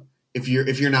alone. If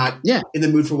you're not in the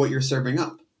mood for what you're serving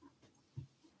up.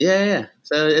 Yeah.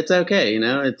 So it's okay,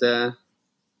 It's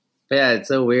it's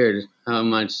so weird how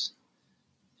much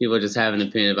people just have an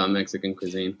opinion about Mexican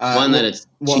cuisine. That it's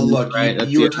cheap, look, right?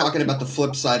 You were talking about the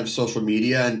flip side of social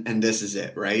media, and this is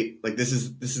it, right? Like this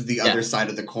is the other side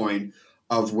of the coin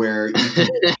of where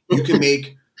you can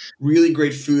make really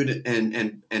great food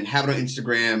and have it on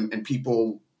Instagram, and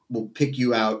people will pick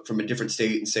you out from a different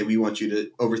state and say, we want you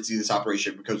to oversee this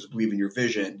operation because we believe in your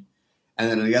vision. And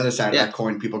then on the other side of that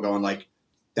coin, people going like,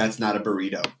 that's not a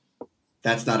burrito.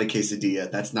 That's not a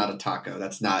quesadilla. That's not a taco.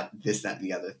 That's not this, that, and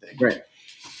the other thing. Right.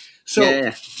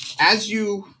 So as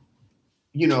you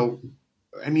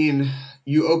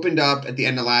opened up at the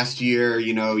end of last year,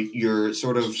 you're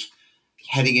sort of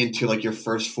heading into like your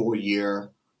first full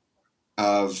year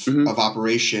of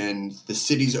operation. The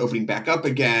city's opening back up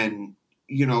again.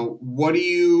 What do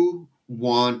you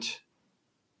want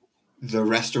the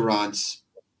restaurant's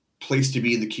place to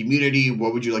be in the community?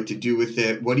 What would you like to do with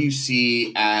it? What do you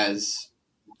see as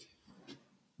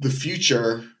the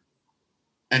future?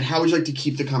 And how would you like to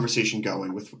keep the conversation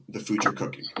going with the food you're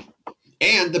cooking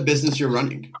and the business you're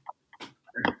running?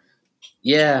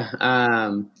 Yeah.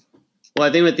 Well,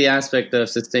 I think with the aspect of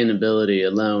sustainability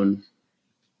alone,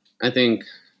 I think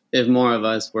if more of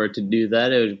us were to do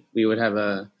that, we would have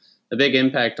a big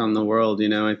impact on the world.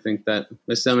 I think that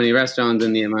with so many restaurants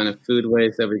and the amount of food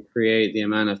waste that we create, the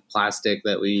amount of plastic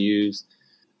that we use,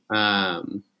 we're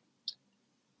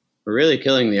really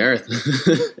killing the earth.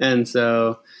 And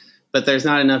so... But there's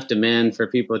not enough demand for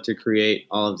people to create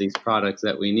all of these products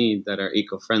that we need that are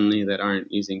eco-friendly, that aren't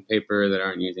using paper, that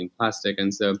aren't using plastic.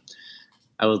 And so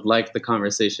I would like the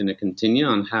conversation to continue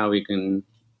on how we can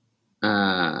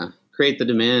create the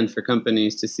demand for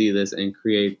companies to see this and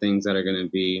create things that are going to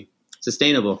be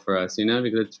sustainable for us,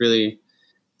 because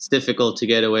it's difficult to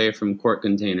get away from quart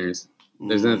containers.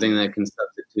 There's nothing that can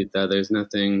substitute that. There's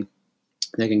nothing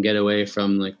that can get away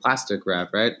from like plastic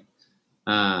wrap, right?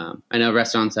 I know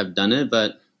restaurants have done it,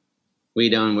 but we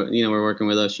don't. We're working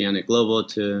with Oceanic Global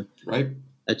to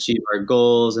achieve our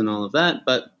goals and all of that,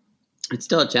 but it's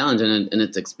still a challenge, and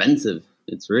it's expensive.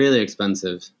 It's really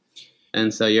expensive.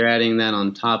 And so you're adding that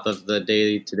on top of the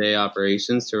day-to-day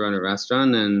operations to run a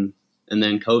restaurant, and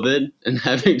then COVID, and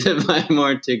having to buy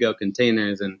more to-go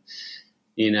containers and,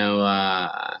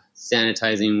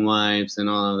 sanitizing wipes and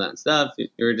all of that stuff.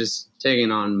 You're just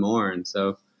taking on more. And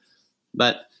so,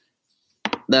 but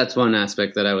that's one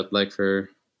aspect that I would like for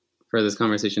this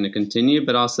conversation to continue,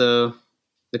 but also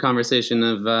the conversation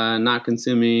of not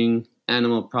consuming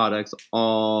animal products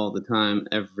all the time,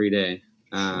 every day.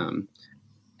 And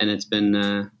it's been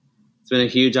a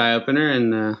huge eye opener,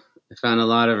 and I found a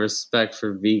lot of respect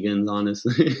for vegans.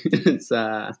 Honestly, it's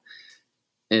a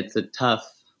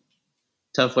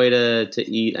tough way to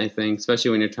eat. I think,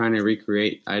 especially when you're trying to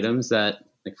recreate items that,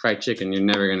 like fried chicken, you're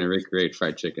never going to recreate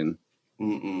fried chicken.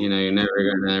 You're never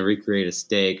going to recreate a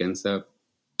steak. And so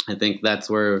I think that's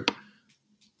where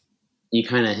you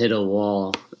kind of hit a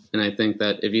wall And I think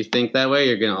that if you think that way,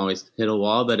 you're going to always hit a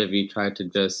wall. But if you try to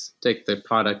just take the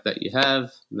product that you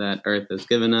have, that Earth has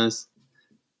given us,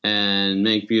 and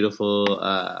make beautiful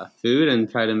food and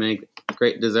try to make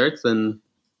great desserts, then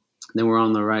we're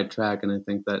on the right track. And I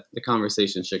think that the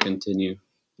conversation should continue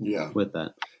with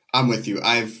that. I'm with you.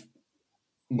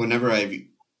 Whenever I've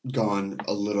gone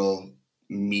a little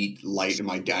meat light in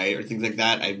my diet or things like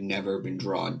that, I've never been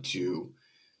drawn to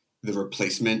the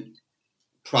replacement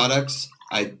products.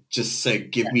 I just say,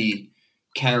 give me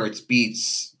carrots,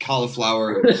 beets,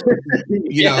 cauliflower.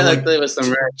 You know, like, with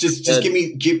some just give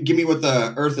me what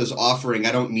the Earth is offering.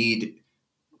 I don't need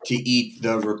to eat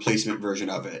the replacement version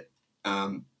of it.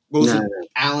 Listen,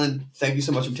 Alan, thank you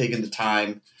so much for taking the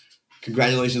time.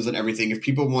 Congratulations on everything. If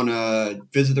people want to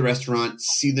visit the restaurant,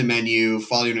 see the menu,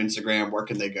 follow you on Instagram, where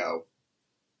can they go?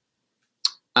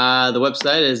 The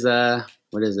website is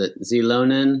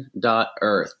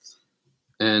zelonin.earth.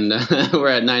 And we're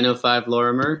at 905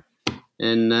 Lorimer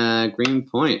in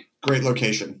Greenpoint. Great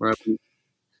location. We're open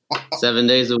 7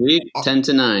 days a week, 10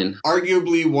 to 9.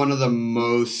 Arguably one of the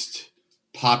most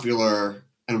popular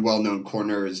and well-known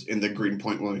corners in the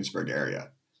Greenpoint, Williamsburg area.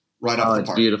 Right off the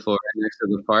park. It's beautiful, right next to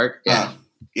the park. Yeah.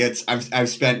 I've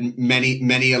spent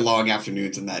many a long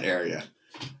afternoons in that area.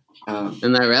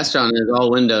 And that restaurant is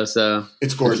all windows, so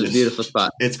it's gorgeous. It's a beautiful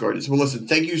spot. It's gorgeous. Well, listen,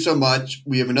 thank you so much.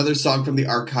 We have another song from the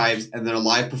archives and then a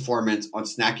live performance on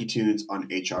Snacky Tunes on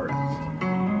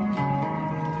HRM.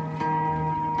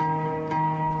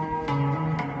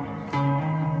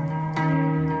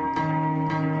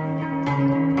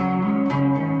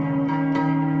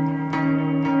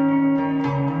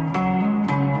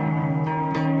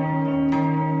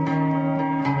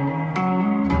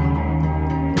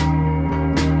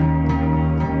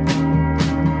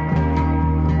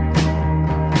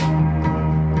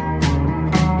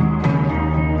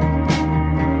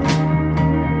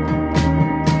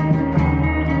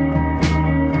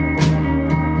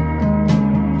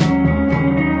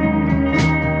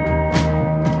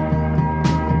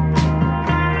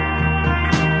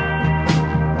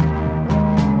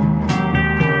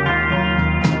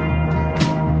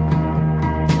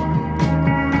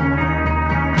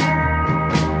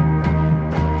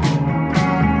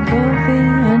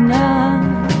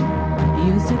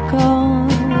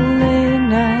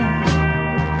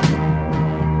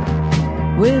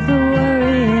 With a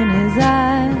worry in his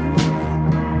eyes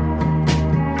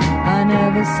I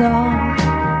never saw.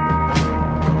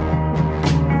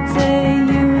 He'd say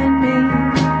you and me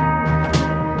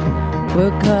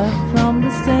were cut from the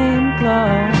same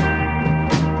cloth.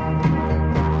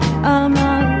 I'm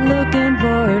not looking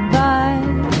for advice,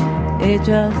 it's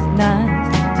just nice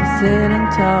to sit and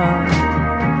talk.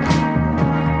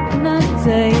 And I'd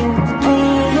say it's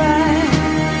alright,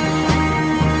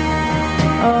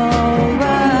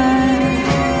 alright.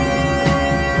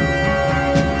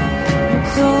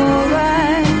 It's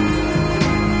alright,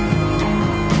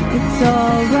 it's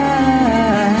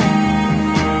alright.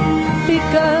 Pick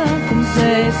up and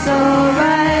say it's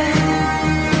alright,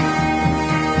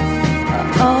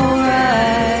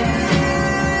 alright.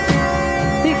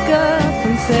 Pick up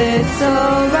and say it's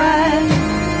alright.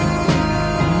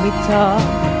 And we talk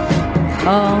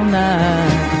all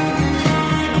night.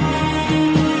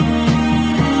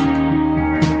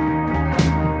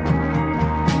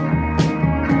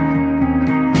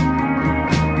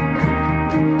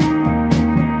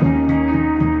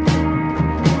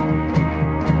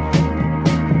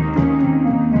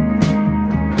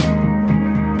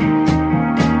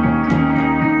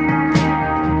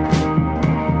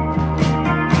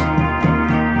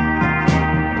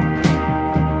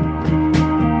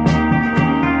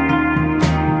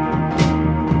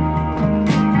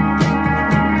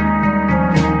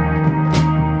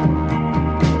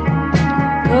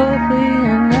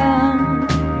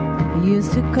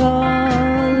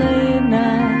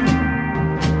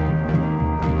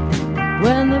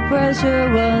 Pressure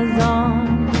was on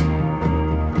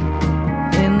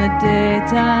in the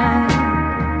daytime.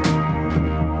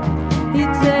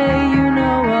 He'd say, you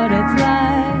know what it's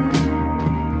like,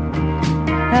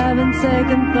 having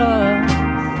second thoughts.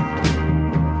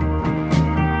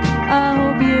 I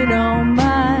hope you don't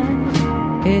mind,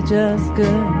 it's just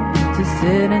good to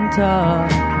sit and talk.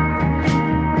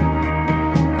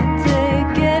 Take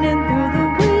getting through the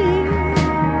week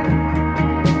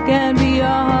can be a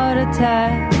heart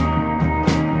attack.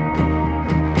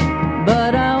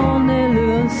 But I only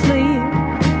lose sleep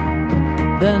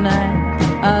the night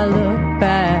I look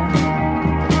back.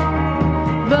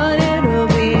 But it'll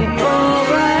be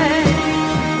alright,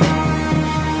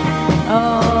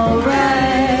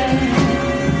 alright,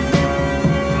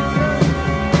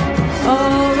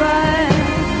 alright.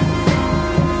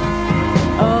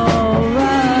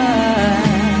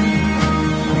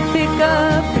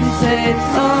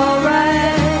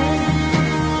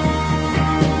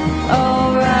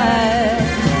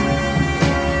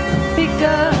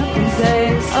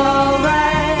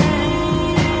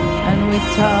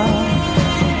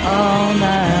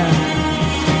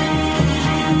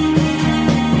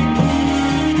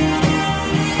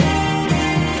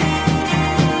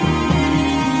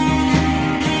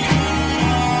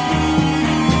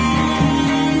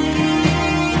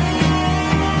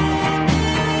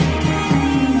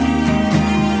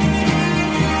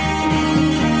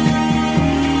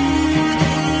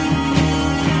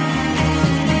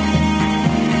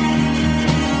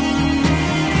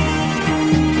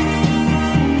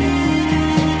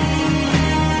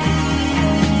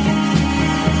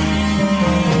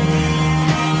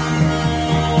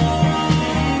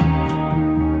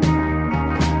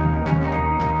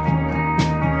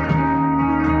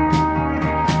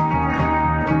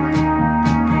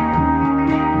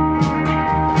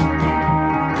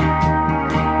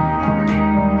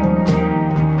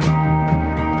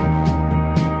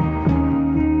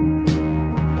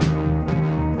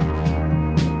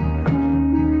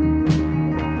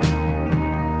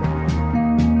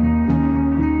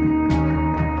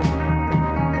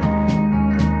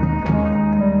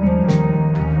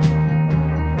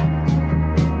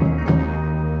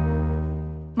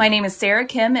 My name is Sarah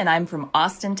Kim, and I'm from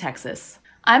Austin, Texas.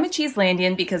 I'm a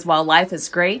Cheeselandian because while life is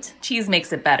great, cheese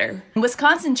makes it better.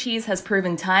 Wisconsin cheese has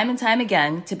proven time and time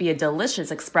again to be a delicious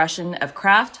expression of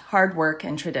craft, hard work,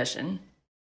 and tradition.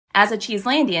 As a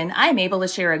Cheeselandian, I am able to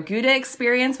share a Gouda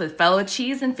experience with fellow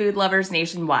cheese and food lovers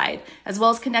nationwide, as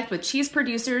well as connect with cheese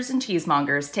producers and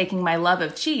cheesemongers, taking my love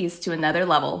of cheese to another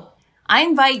level. I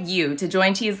invite you to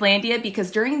join Cheeselandia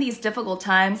because during these difficult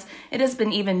times, it has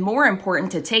been even more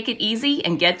important to take it easy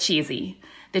and get cheesy.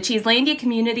 The Cheeselandia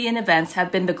community and events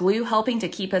have been the glue helping to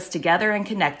keep us together and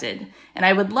connected, and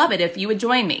I would love it if you would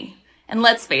join me. And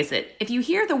let's face it, if you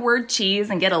hear the word cheese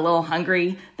and get a little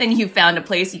hungry, then you've found a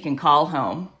place you can call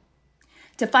home.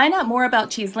 To find out more about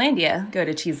Cheeselandia, go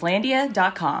to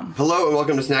cheeselandia.com. Hello and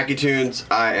welcome to Snacky Tunes.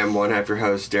 I am one half your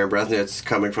host, Darren Bresnitz,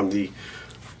 coming from the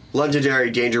legendary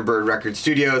Danger Bird Record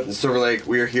Studios in Silver Lake.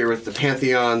 We are here with the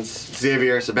Pantheons,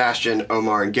 Xavier, Sebastian,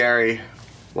 Omar, and Gary.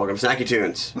 Welcome to Snacky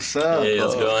Tunes. What's up? Hey,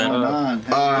 what's going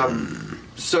on?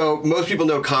 So most people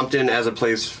know Compton as a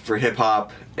place for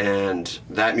hip-hop and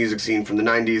that music scene from the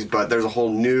 90s, but there's a whole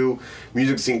new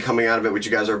music scene coming out of it, which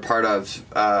you guys are a part of.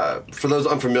 For those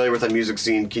unfamiliar with that music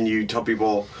scene, can you tell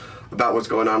people about what's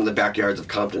going on in the backyards of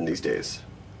Compton these days?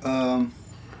 Well,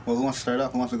 who wants to start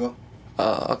off? Who wants to go?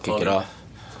 I'll kick it off.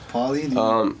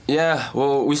 Paulie? Yeah,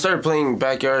 well, we started playing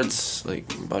backyards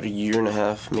like about a year and a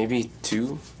half, maybe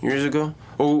 2 years ago.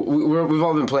 Well, we've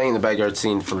all been playing the backyard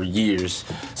scene for years,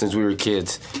 since we were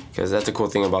kids, because that's the cool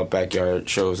thing about backyard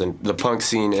shows and the punk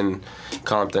scene in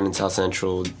Compton and South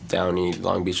Central, Downey,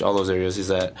 Long Beach, all those areas is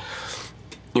that,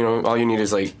 you know, all you need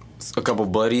is like a couple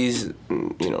buddies,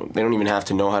 you know, they don't even have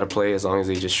to know how to play as long as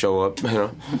they just show up, you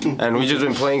know. And we've just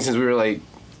been playing since we were like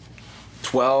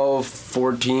 12,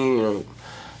 14, you know.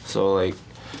 So, like,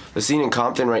 the scene in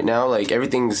Compton right now, like,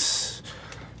 everything's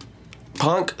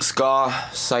punk, ska,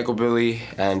 psychobilly,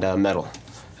 and metal.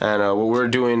 And what we're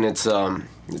doing, it's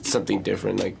something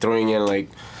different, like, throwing in, like,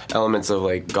 elements of,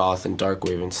 like, goth and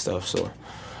darkwave and stuff. So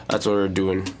that's what we're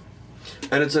doing.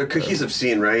 And it's a cohesive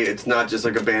scene, right? It's not just,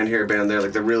 like, a band here, a band there.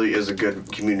 Like, there really is a good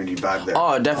community vibe there.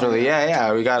 Oh, definitely.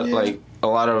 Yeah. We got, like, a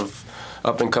lot of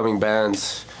up-and-coming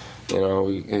bands, you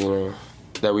know,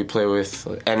 that we play with,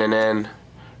 like NNN,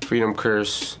 Freedom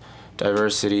Curse,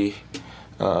 Diversity,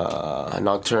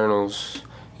 Nocturnals,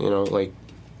 you know, like,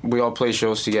 we all play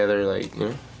shows together, like, you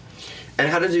know. And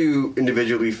how did you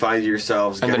individually find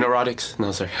yourselves? And the Neurotics?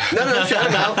 No, sorry. No,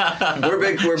 shout them out. We're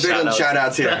big on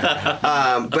shout-outs here.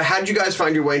 But how did you guys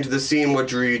find your way into the scene? What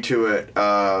drew you to it?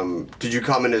 Did you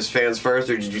come in as fans first,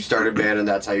 or did you start a band and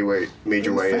that's how you made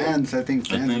your way in? Fans of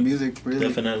music, really.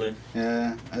 Definitely.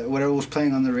 Yeah, whatever was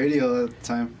playing on the radio at the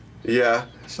time. Yeah.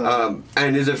 So,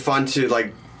 and is it fun to,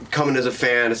 like, come in as a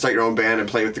fan and start your own band and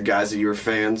play with the guys that you were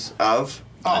fans of?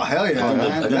 Oh, hell yeah, man.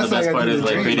 I think the best part is,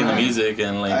 like, reading the music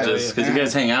and, like, just because you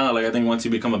guys hang out. Like, I think once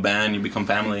you become a band, you become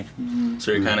family.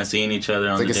 So you're kind of seeing each other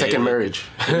on the It's like a second marriage.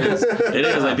 It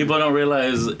is. Like, people don't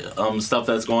realize stuff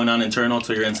that's going on internal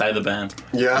till you're inside the band.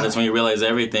 Yeah. And that's when you realize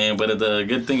everything. But the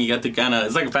good thing, you get to kind of,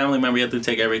 it's like a family member, you have to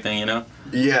take everything, you know?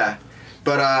 Yeah.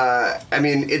 But, I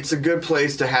mean, it's a good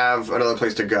place to have another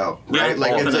place to go, right? Yeah,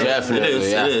 like, it's definitely,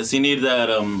 it is. You need that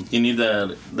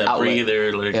Outlet.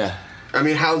 breather. Like, Yeah. I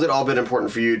mean, how's it all been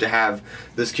important for you to have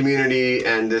this community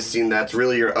and this scene that's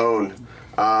really your own,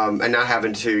 and not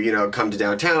having to, you know, come to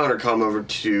downtown or come over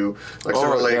to, like,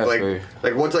 Silver Lake,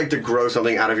 like what's like to grow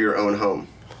something out of your own home?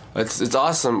 It's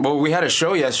awesome. Well, we had a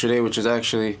show yesterday, which was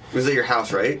actually... Was at your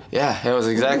house, right? Yeah, it was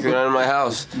exactly right in my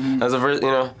house. That's the first, you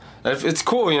know, it's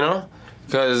cool, you know,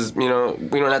 because, you know,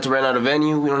 we don't have to rent out a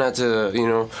venue. We don't have to, you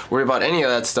know, worry about any of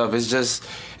that stuff. It's just,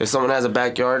 if someone has a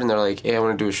backyard and they're like, hey, I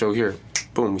want to do a show here,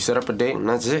 boom, we set up a date and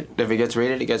that's it. If it gets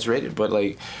rated, it gets rated. But,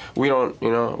 like, we don't,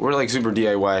 you know, we're, like, super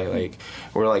DIY. Like,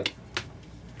 we're, like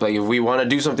if we want to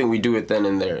do something, we do it then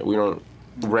and there. We don't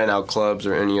rent out clubs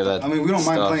or any of that. I mean, we don't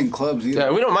mind playing clubs either.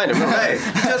 Yeah, we don't mind it. Hey,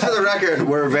 just for the record,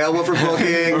 we're available for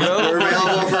booking. We're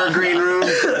available for a green room.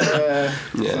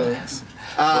 Yeah.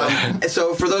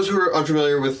 So for those who are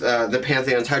unfamiliar with the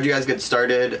Pantheons, how did you guys get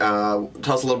started? Tell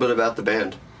us a little bit about the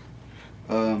band.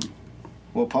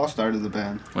 Well, Paul started the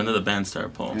band. When did the band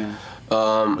start, Paul? Yeah.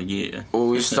 Well,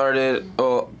 we started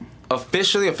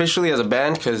officially as a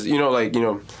band because, you know, like, you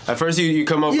know, at first you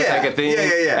come up with like a thing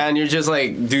and you're just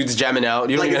like dudes jamming out.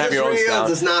 You don't even have your own sound.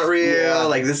 Is this not real?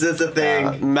 Like, this is the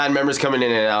thing. Mad members coming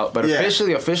in and out. But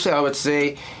officially, I would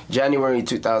say January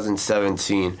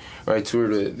 2017, where I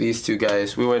toured with these two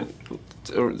guys. We went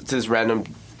to this random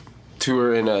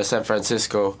tour in San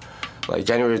Francisco. Like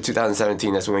January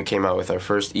 2017, that's when we came out with our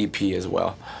first EP as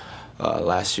well,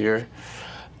 last year.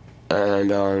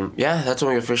 And yeah, that's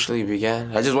when we officially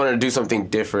began. I just wanted to do something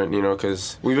different, you know,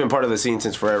 because we've been part of the scene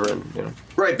since forever, and you know.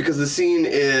 Right, because the scene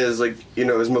is like, you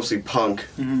know, is mostly punk,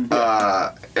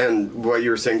 and what you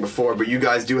were saying before. But you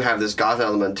guys do have this goth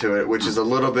element to it, which is a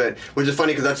little bit, which is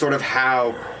funny because that's sort of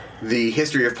how the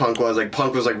history of punk was. Like,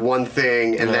 punk was like one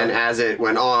thing, and then as it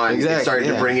went on, it started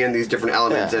to bring in these different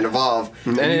elements and evolve.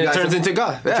 And it turns into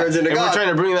goth. It turns into and goth. We're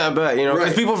trying to bring that back, you know,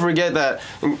 because people forget that,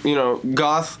 you know,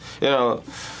 goth, you know,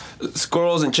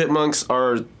 squirrels and chipmunks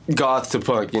are goth to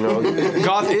punk, you know.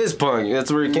 Goth is punk.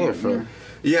 That's where it came from.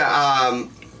 Yeah,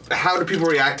 how do people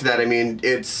react to that? I mean,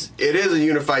 it is a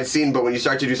unified scene, but when you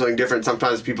start to do something different,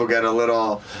 sometimes people get a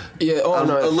little, eyebrows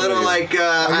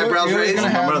You're raised. gonna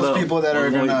have those people that are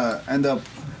gonna end up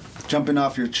jumping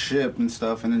off your ship and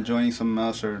stuff, and then joining something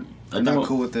else, or they're not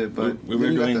cool with it. But we were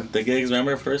doing the gigs,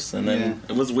 remember, first, and then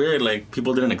it was weird. Like,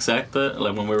 people didn't accept it,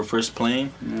 like when we were first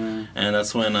playing, and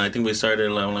that's when I think we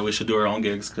started like we should do our own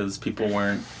gigs because people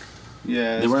weren't.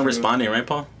 Yeah, they weren't responding, right,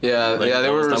 Paul? Yeah, like, they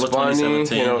were responding.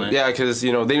 You know, like, because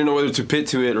you know they didn't know whether to pit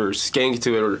to it or skank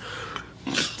to it or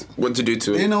what to do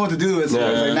to it. They didn't know what to do with it. So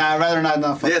like, nah, I'd rather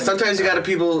not. Yeah, sometimes you got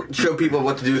to show people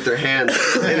what to do with their hands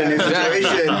in a new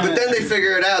situation, but then they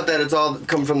figure it out that it's all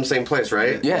come from the same place,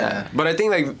 right? Yeah, but I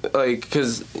think like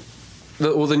because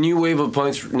the new wave of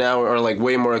punks now are like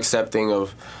way more accepting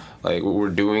of like what we're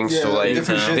doing. So like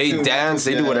they dance,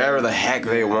 they do whatever the heck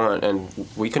they want, and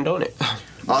we condone it.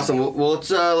 Awesome. Well,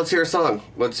 let's hear a song.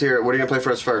 Let's hear it. What are you gonna play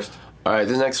for us first? All right,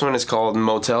 the next one is called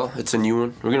Motel. It's a new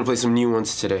one. We're gonna play some new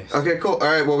ones today. Okay, cool. All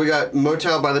right. Well, we got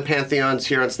Motel by the Pantheons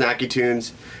here on Snacky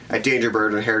Tunes at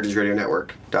Dangerbird and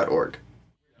HeritageRadioNetwork.org.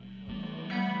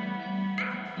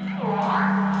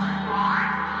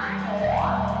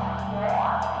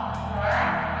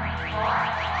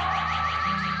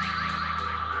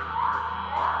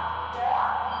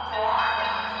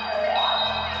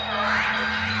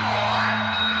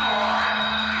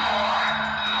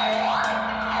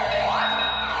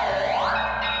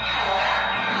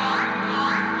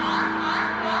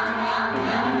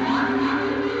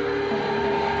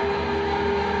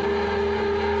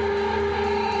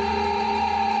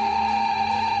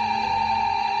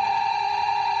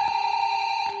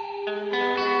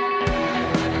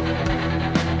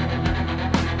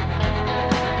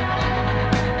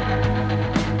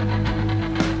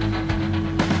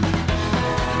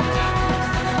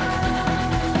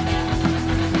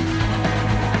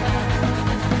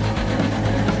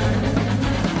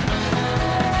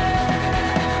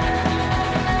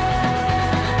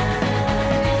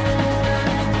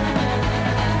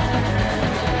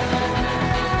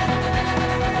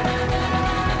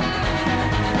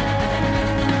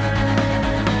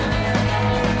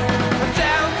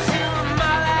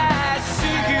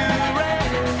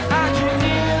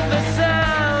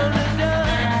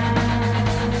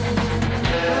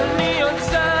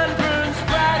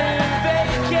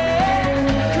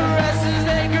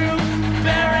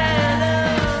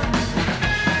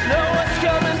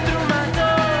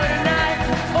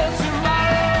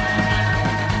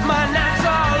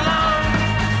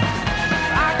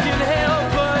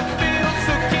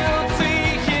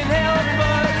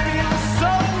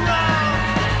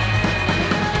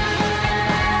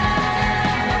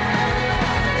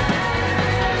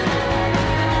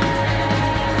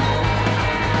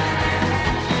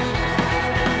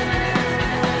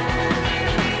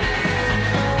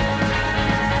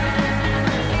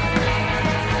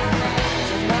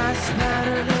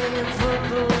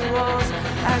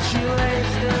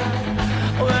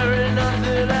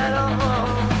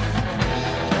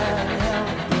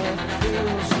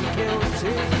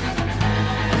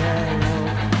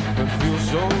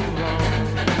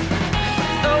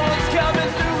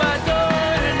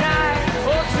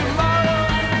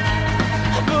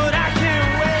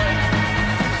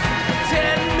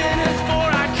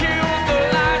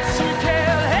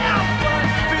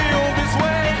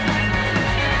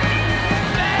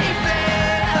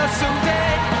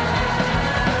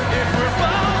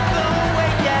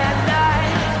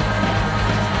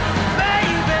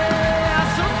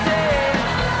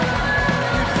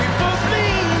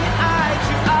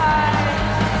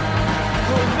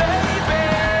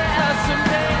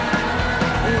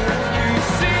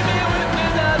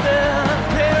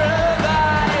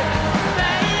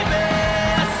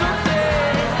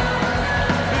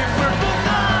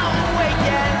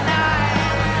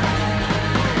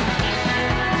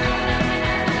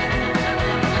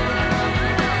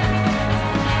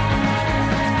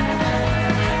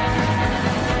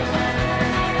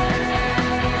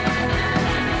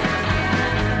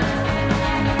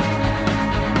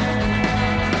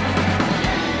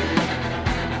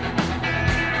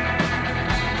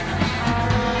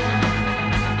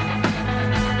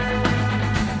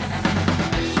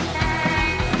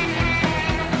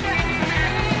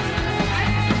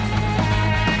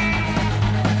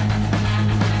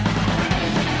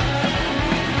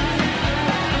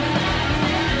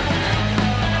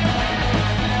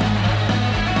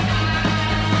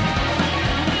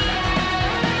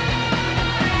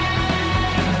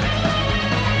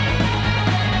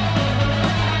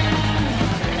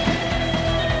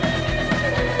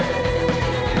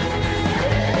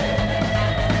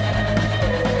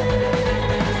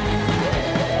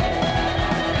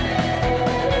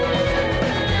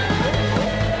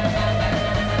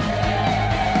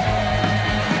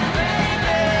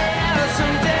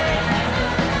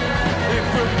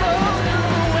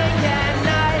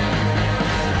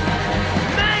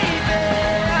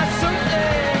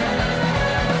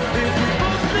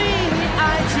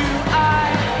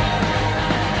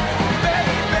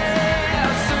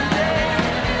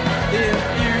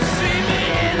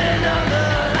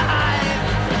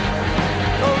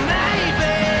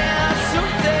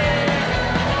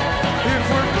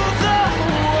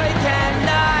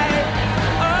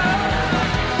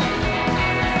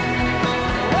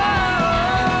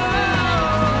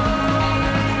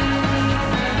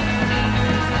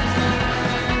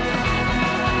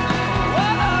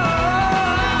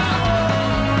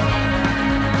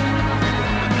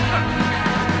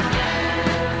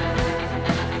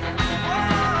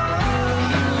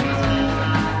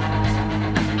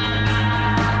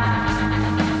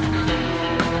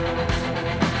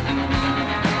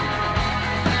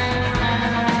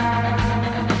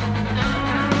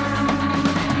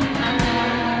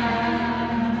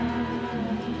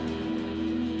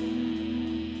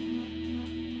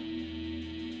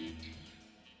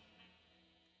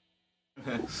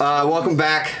 Welcome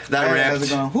back. That Hey, ripped. how's it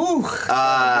going? Whew.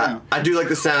 I do like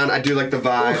the sound. I do like the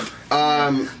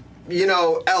vibe. You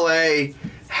know, LA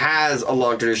has a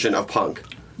long tradition of punk.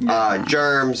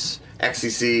 Germs,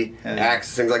 XCC,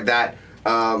 Axe, things like that.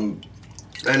 And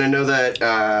I know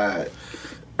that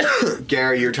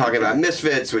Gary, you're talking about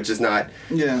Misfits, which is not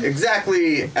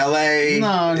exactly LA.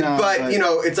 No, but you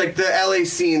know, it's like the LA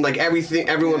scene, like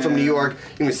everyone from New York,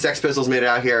 even Sex Pistols made it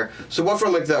out here. So what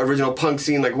from like the original punk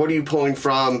scene, like what are you pulling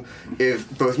from,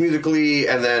 if both musically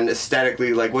and then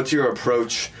aesthetically, like what's your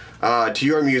approach to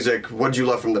your music? What did you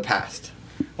love from the past?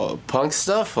 Well, punk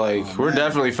stuff, like we're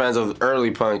definitely fans of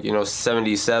early punk, you know,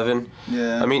 77.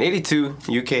 Yeah. I mean 82,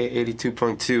 UK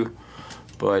 82.2.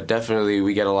 But definitely,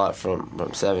 we get a lot from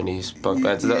 70s punk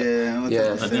bands.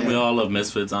 I think we all love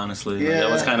Misfits, honestly. Like,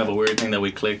 that was kind of a weird thing that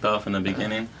we clicked off in the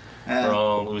beginning.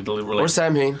 Or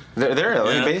Sam Hain. They're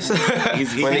LA based.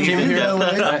 When they came here.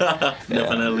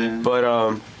 Definitely.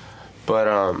 But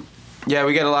yeah,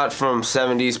 we get a lot from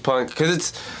 70s punk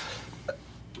because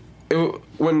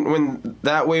when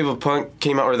that wave of punk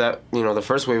came out, or that, you know, the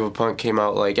first wave of punk came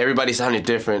out, like everybody sounded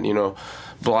different, you know.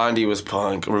 Blondie was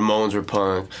punk, Ramones were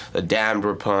punk, The Damned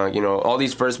were punk, you know, all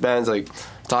these first bands, like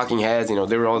Talking Heads, you know,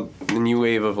 they were all the new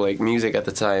wave of, like, music at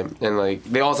the time, and, like,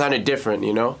 they all sounded different,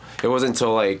 you know? It wasn't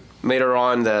until, like, later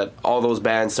on that all those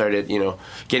bands started, you know,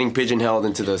 getting pigeonholed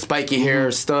into the spiky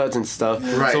hair, studs and stuff.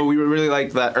 Right. So we really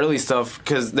liked that early stuff,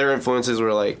 because their influences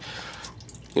were, like,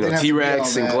 you know,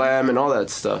 T-Rex and glam and all that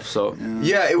stuff, so...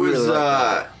 Yeah, it was,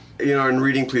 really you know, in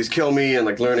reading Please Kill Me and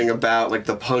like learning about like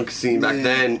the punk scene back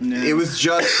then, it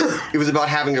was about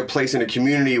having a place in a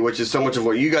community, which is so much of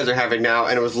what you guys are having now,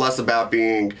 and it was less about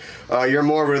being you're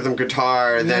more rhythm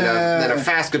guitar than a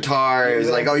fast guitar. It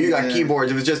was like, oh, you got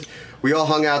keyboards. It was just, we all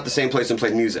hung out at the same place and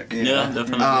played music. Yeah,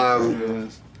 definitely.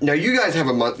 Now you guys have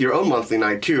your own monthly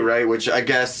night too, right? Which I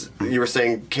guess you were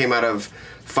saying came out of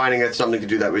finding something to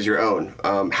do that was your own.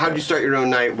 How did you start your own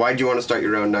night? Why did you want to start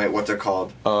your own night? What's it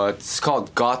called? It's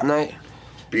called Goth Night.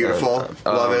 Beautiful.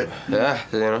 Love it. Yeah,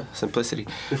 you know, simplicity.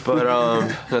 But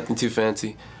nothing too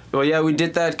fancy. Well, yeah, we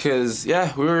did that because,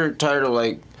 we were tired of,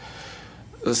 like,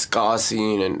 the ska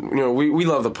scene. And, you know, we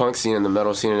love the punk scene and the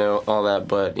metal scene and all that.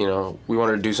 But, you know, we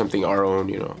wanted to do something our own,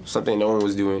 you know, something no one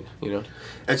was doing, you know.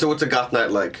 And so what's a goth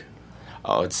night like?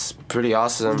 Oh, it's pretty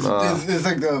awesome. It's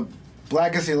like the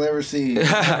blackest you'll ever see. we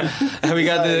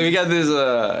got this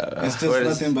it's just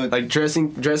nothing but like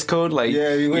dress code, like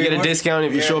you get a discount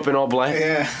if you show up in all black.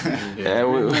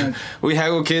 And we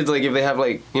haggle kids, like if they have,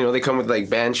 like, you know, they come with like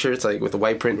band shirts like with a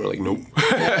white print, we're like, nope.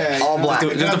 All black.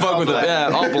 just to fuck with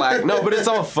them. All black. No, but it's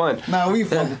all fun. No, we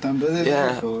fuck with them, but it's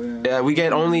really cool. Yeah,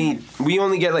 we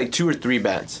only get like 2 or 3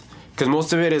 bands. Because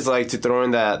most of it is like to throw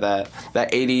in that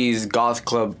 80s goth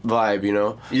club vibe, you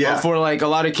know? Yeah. But for like a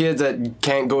lot of kids that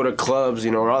can't go to clubs, you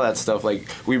know, or all that stuff, like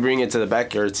we bring it to the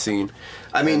backyard scene.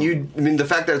 I mean, the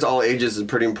fact that it's all ages is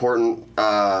pretty important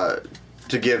to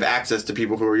give access to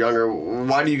people who are younger.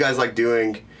 Why do you guys like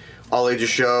doing all ages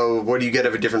show? What do you get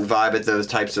of a different vibe at those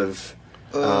types of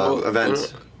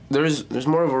events? There's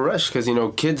more of a rush because, you know,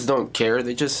 kids don't care.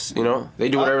 They just, you know, they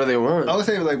do whatever they want. I would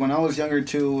say, like, when I was younger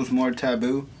too, it was more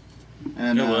taboo.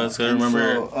 And, it was. I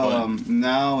remember. So,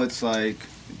 now it's like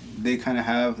they kind of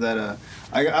have that.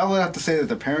 I would have to say that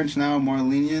the parents now are more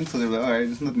lenient, so they're like, all right,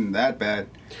 it's nothing that bad.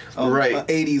 Right.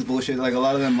 80s bullshit. Like a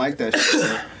lot of them like that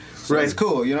shit. So right. It's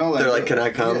cool, you know. Like, they're like, can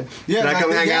I come? Yeah. Can I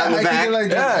come hang out in the back? They're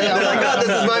like, oh, this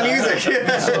is my music.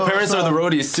 So, parents are the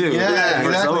roadies too. Yeah,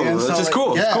 exactly. It's just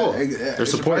cool. Yeah, it's cool. They're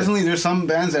surprisingly, there's some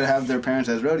bands that have their parents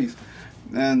as roadies,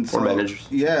 and so, or managers.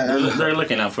 Yeah, they're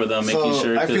looking out for them, making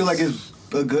sure. I feel like it's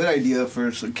a good idea for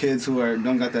kids who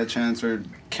don't got that chance or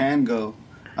can go.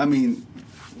 I mean,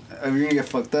 if you're gonna get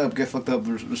fucked up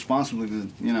responsibly,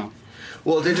 you know.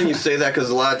 Well, it's interesting you say that because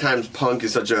a lot of times punk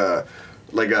is such a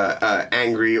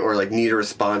angry or like need a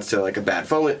response to like a bad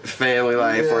family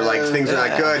life or like things are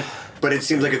not good. But it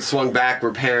seems like it's swung back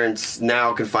where parents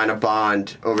now can find a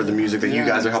bond over the music that you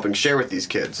guys are helping share with these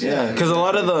kids. Yeah, because a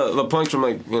lot of the punks from,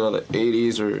 like, you know, the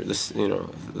 80s or this, you know,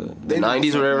 the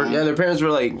 90s or whatever. Yeah, their parents were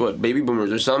like, what, baby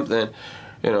boomers or something.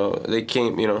 You know, they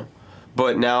came, you know.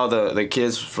 But now the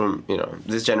kids from, you know,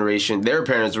 this generation, their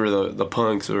parents were the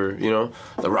punks or, you know,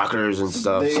 the rockers and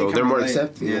stuff. So they're more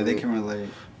accepting. Yeah, they can relate.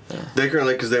 Yeah. They can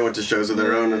relate because they went to shows of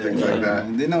their own and things like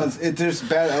that. They know there's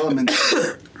bad elements.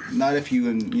 Not if you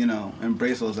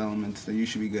embrace those elements, then you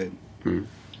should be good.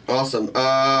 Awesome.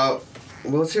 Well,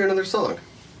 let's hear another song.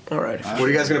 All right. What are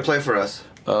you guys gonna play for us?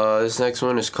 This next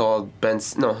one is called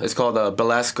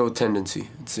Belasco Tendency.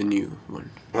 It's a new one.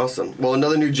 Awesome. Well,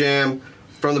 another new jam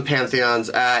from the Pantheons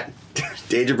at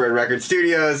Dangerbird Record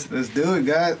Studios. Let's do it,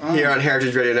 guys. Here on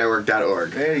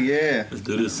heritageradionetwork.org. Hey, yeah. Let's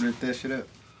do this. Rip that shit up.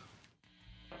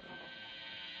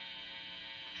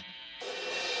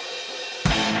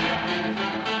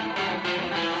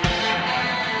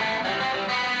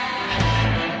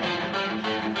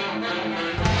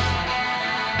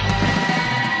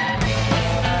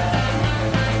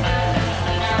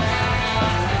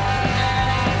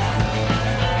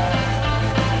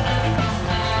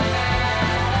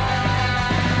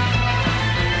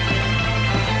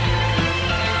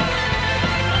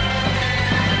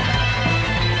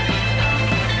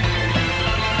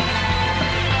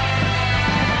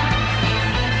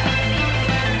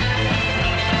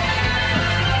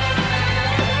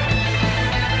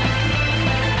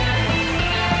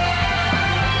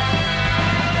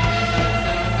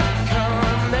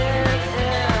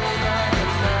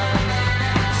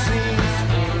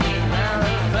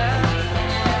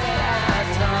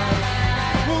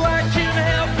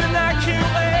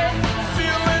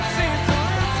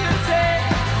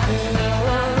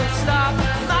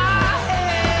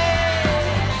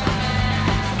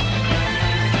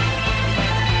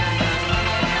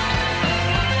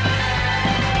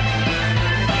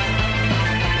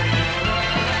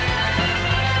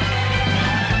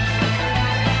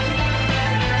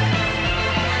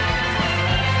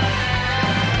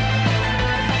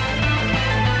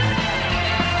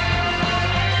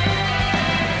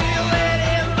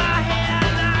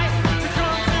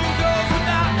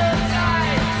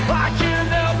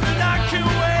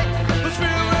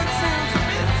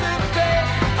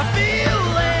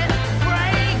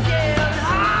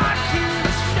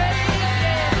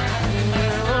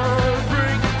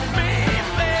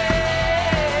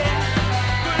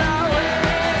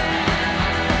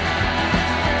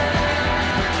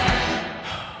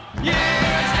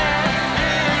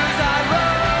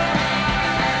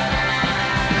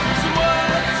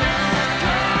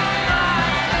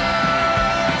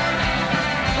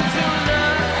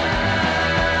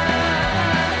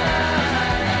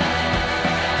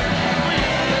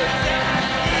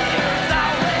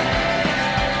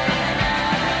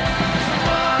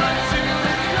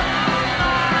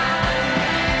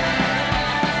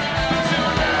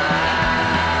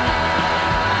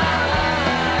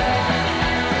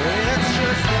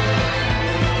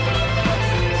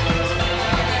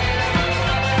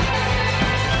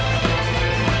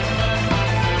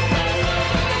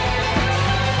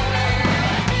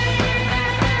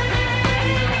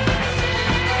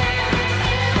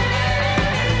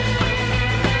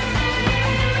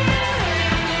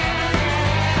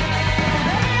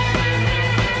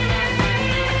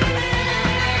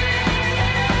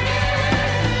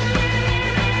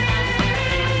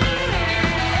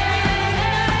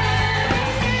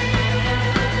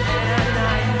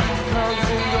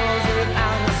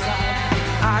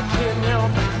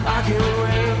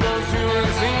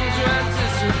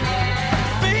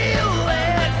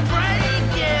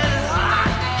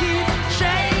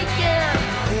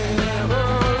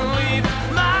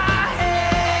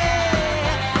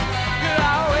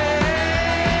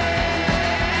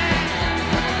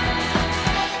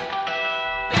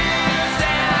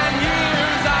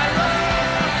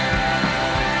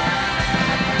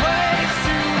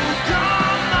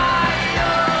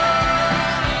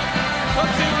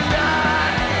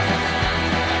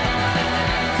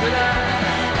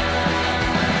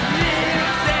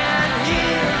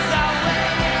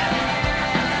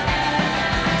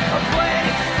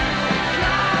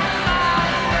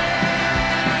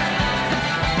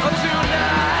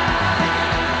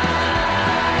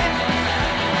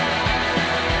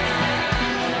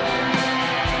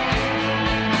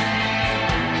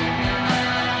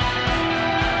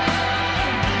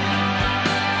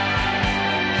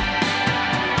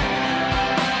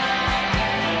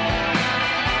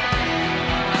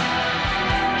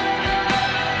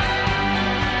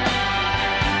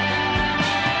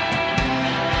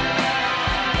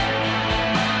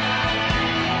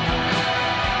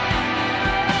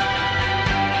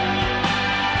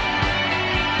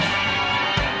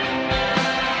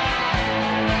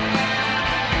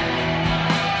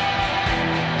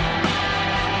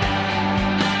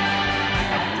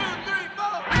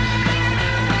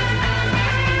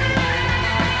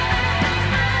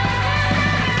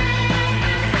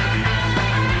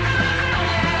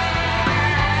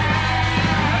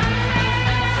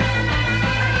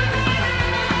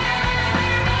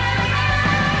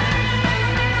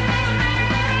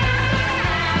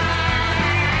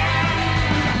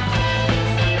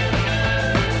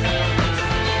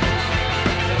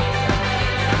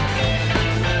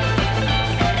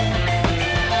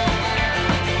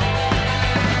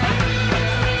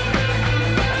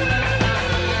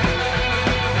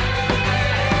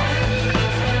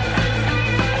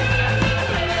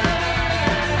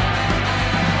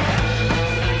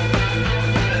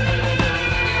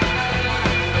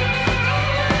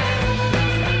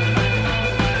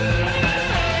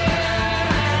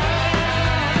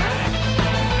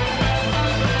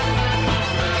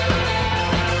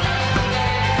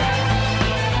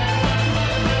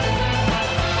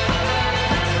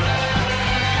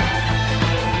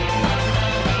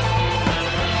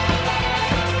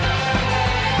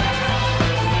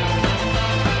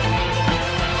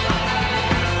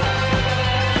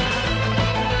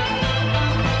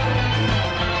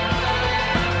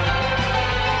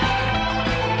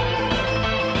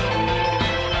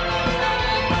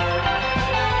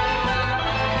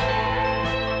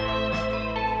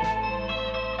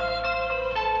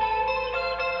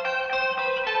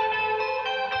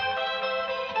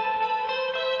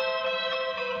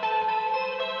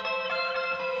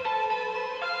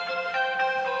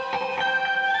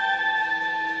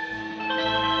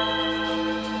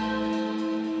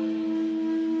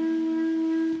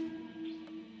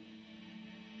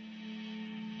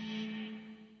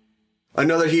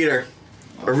 Another heater.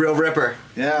 A real ripper.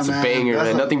 Yeah, It's man. a banger, That's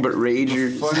man. Nothing but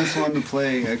ragers. Funnest one to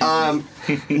play.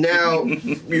 Now,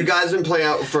 you guys have been playing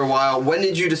out for a while. When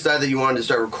did you decide that you wanted to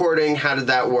start recording? How did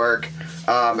that work?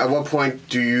 At what point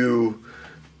do you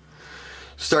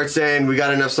start saying we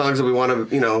got enough songs that we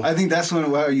want to, I think that's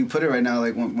where you put it right now.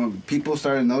 Like when people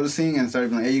started noticing and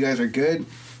started being like, hey, you guys are good.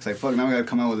 It's like, fuck, now we gotta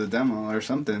come out with a demo or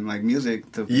something, like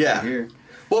music to hear.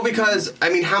 Well, because, I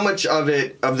mean, how much of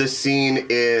this scene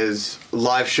is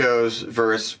live shows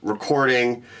versus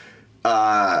recording,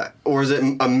 or is it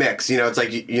a mix? It's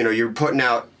like, you're putting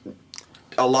out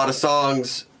a lot of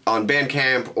songs on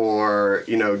Bandcamp or,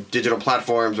 digital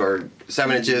platforms or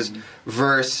 7 inches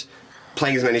versus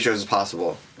playing as many shows as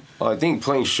possible. Well, I think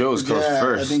playing shows comes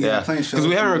first. I think playing shows. Because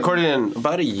we haven't recorded in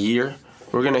about a year.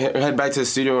 We're going to head back to the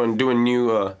studio and do a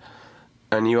new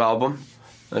album.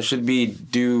 That should be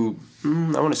due...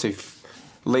 I want to say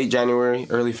late January,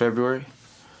 early February,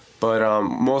 but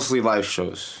mostly live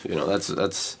shows. That's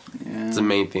the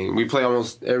main thing. We play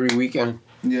almost every weekend.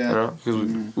 Yeah,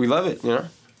 because we love it.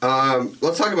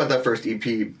 Let's talk about that first EP,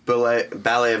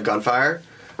 Ballet of Gunfire.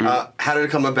 How did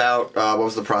it come about? What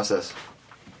was the process?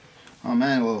 Oh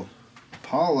man, well,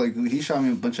 Paul he shot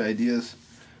me a bunch of ideas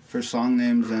for song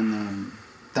names, and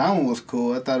that one was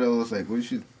cool. I thought it was like we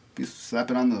should be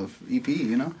slapping on the EP,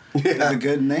 It's a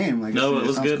good name. Like, no, it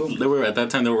was good. Cool. They were at that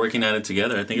time. They were working at it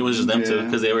together. I think it was just them two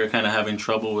because they were kind of having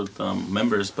trouble with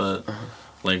members. But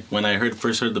like when I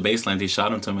first heard the bass line, he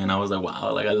shot them to me, and I was like,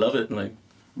 wow, like I love it. Like,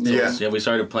 we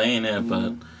started playing it,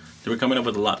 but they were coming up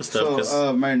with a lot of stuff.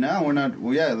 So right now we're not.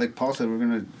 Well, like Paul said, we're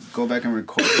gonna go back and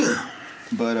record.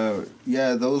 But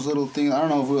those little things. I don't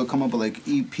know if we'll come up with like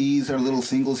EPs or little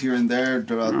singles here and there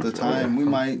throughout the time. We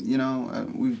might,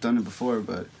 we've done it before,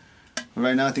 but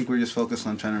right now I think we're just focused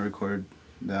on trying to record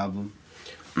the album.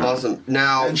 Awesome.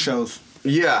 Now and shows.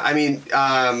 Yeah, I mean,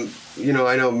 I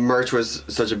know merch was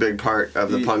such a big part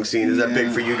of the punk scene. Is that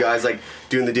big for you guys, like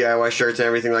doing the DIY shirts and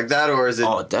everything like that, or is it?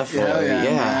 Oh, definitely,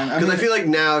 yeah. Because I feel like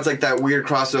now it's like that weird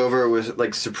crossover with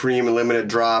like Supreme and Limited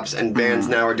Drops, and bands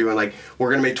now are doing like,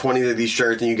 we're gonna make 20 of these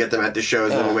shirts, and you get them at the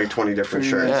shows, and then we'll make 20 different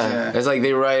shirts. Yeah, it's like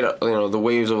they ride, the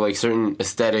waves of like certain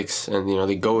aesthetics, and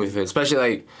they go with it, especially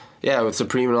like. Yeah, with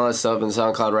Supreme and all that stuff, and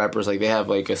SoundCloud rappers, like, they have,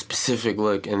 like, a specific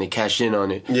look, and they cash in on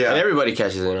it. Yeah. And everybody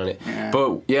cashes in on it. Yeah.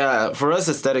 But, yeah, for us,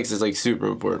 aesthetics is, like, super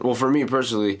important. Well, for me,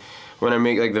 personally, when I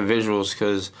make, like, the visuals,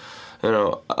 because, I'm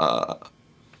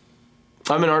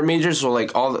an art major, so,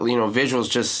 like, all the, visuals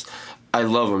just, I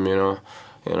love them,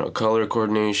 color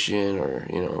coordination or,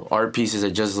 art pieces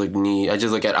that just look neat. I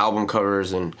just look at album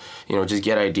covers and, just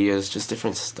get ideas, just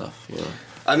different stuff,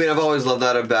 I mean, I've always loved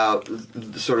that about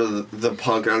sort of the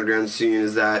punk and underground scene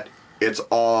is that it's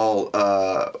all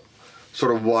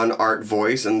sort of one art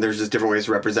voice, and there's just different ways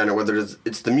to represent it, whether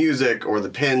it's the music or the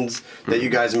pins that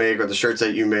you guys make or the shirts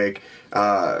that you make.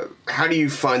 How do you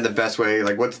find the best way,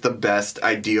 like what's the best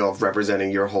ideal of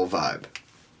representing your whole vibe?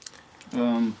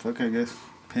 I guess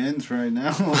pins right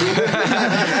now.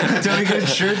 Doing good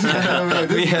shirts. We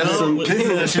have some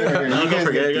pins. Don't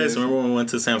forget, guys. Remember when we went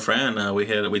to San Fran?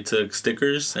 We took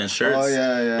stickers and shirts. Oh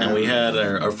yeah. And we had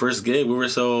our first gig. We were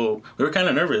kind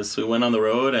of nervous. We went on the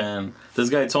road, and this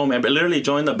guy told me I literally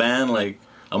joined the band like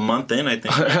a month in, I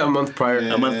think. A month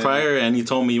prior, and he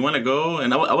told me, "You want to go?"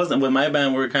 And I wasn't with my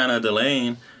band. We were kind of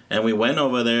delaying. And we went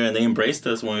over there, and they embraced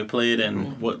us when we played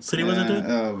in... What city was it, dude?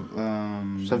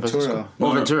 Ventura.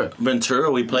 Ventura. Ventura.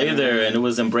 We played there, and it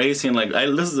was embracing. Like,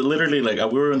 this is literally, like,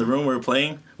 we were in the room, we were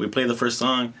playing. We played the first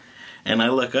song. And I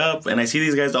look up, and I see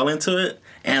these guys all into it.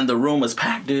 And the room was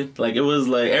packed, dude. Like, it was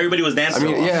like, everybody was dancing.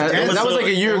 I mean, that was like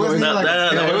a year ago.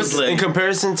 That was like, in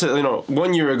comparison to,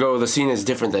 1 year ago, the scene is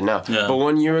different than now. Yeah. But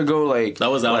 1 year ago, like...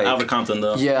 That was out of Compton,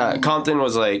 though. Yeah, Compton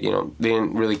was like, they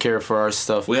didn't really care for our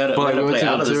stuff. We had to play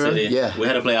out of the city. Yeah. We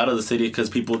had to play out of the city because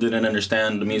people didn't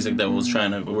understand the music that we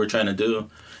were trying to do.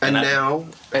 And now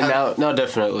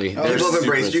definitely. People have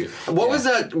embraced you. What was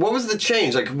that? What was the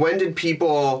change? Like, when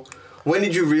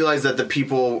did you realize that the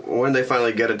people, when they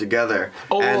finally get it together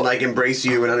and like embrace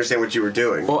you and understand what you were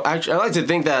doing? Well, actually, I like to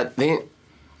think that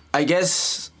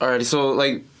alright, so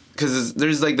like, because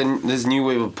there's like this new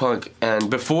wave of punk,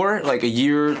 and before, like a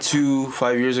year,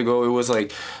 5 years ago, it was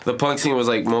like the punk scene was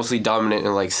like mostly dominant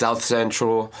in like South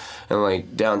Central and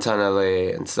like downtown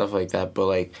LA and stuff like that, but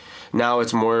like now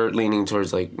it's more leaning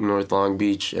towards like North Long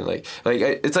Beach, and like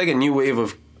it's like a new wave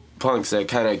of punks that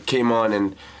kind of came on,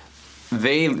 and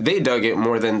they dug it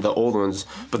more than the old ones.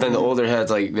 But then the older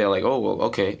heads, like, they're like, oh, well,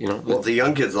 okay, you know. Well, the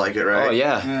young kids like it, right? Oh,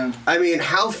 yeah. I mean,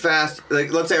 how fast,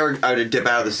 like, let's say I were to dip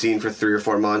out of the scene for 3 or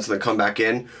 4 months and then come back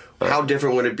in. How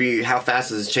different would it be? How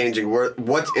fast is it changing?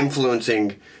 What's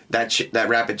influencing that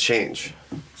rapid change?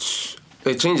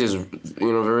 It changes,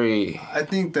 you know, very... I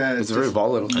think that... It's very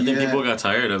volatile. I think people got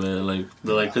tired of it.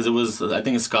 Because it was... I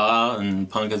think ska and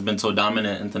punk has been so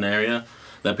dominant in the area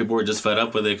that people were just fed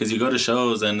up with it. Because you go to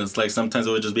shows and it's like sometimes it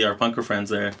would just be our punker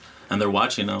friends there and they're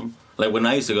watching them. Like when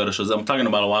I used to go to shows, I'm talking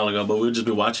about a while ago, but we would just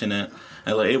be watching it.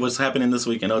 And like, hey, what's happening this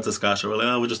weekend? Oh, it's a ska show. We're like,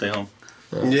 oh, we'll just stay home.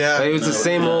 Yeah, like, it was the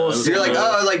same old. So you're like,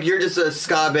 oh, like you're just a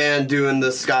ska band doing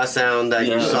the ska sound that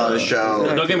you saw the show.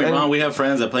 Don't get me wrong, we have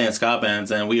friends that play in ska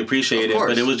bands and we appreciate it,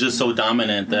 but it was just so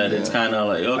dominant that it's kind of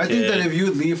like, okay. I think that if you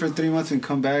would leave for 3 months and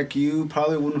come back, you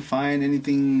probably wouldn't find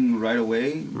anything right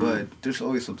away, but there's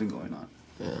always something going on.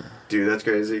 Yeah. Dude, that's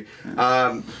crazy.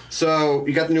 So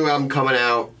you got the new album coming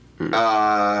out,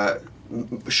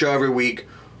 show every week.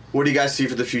 What do you guys see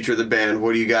for the future of the band?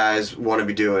 What do you guys want to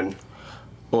be doing?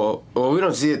 Well, we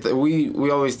don't see it. We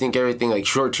always think everything like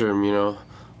short term, you know.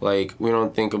 Like we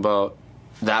don't think about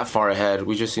that far ahead.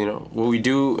 We just, you know, what we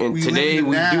do and today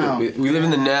we do. We live in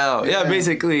the now. Yeah,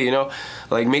 basically, you know,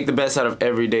 like make the best out of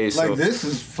every day. So like this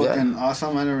is fucking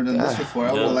awesome. I never done this before.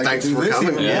 I would like Thanks to do for this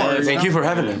coming. even more. Thank you for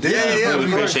having us. Yeah,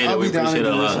 we appreciate it. We appreciate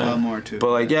it a lot more too.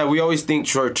 But like, yeah, we always think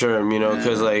short term, you know,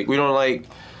 because like we don't like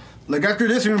after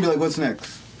this, you're gonna be like, what's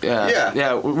next?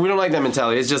 Yeah. We don't like that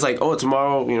mentality. It's just like, oh,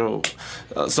 tomorrow, you know,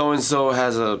 so and so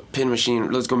has a pin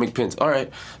machine. Let's go make pins. All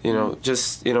right, you know,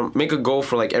 just you know, make a goal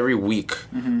for like every week.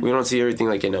 We don't see everything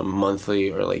like in a monthly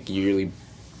or like yearly,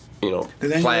 you know,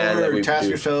 plan that we task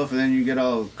do. yourself, and then you get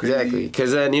all crazy. Exactly,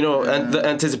 because then you know, and the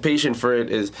anticipation for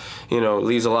it is, you know,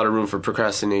 leaves a lot of room for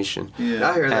procrastination. Yeah,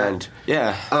 I hear that. And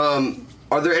yeah.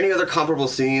 Are there any other comparable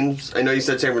scenes? I know you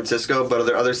said San Francisco, but are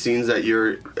there other scenes that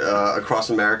you're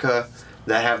across America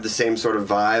that have the same sort of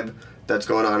vibe that's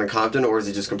going on in Compton, or is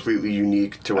it just completely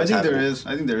unique to what's happening?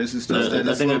 I think there is. It's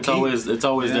I think it's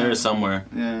always there somewhere.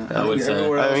 Yeah, I would say.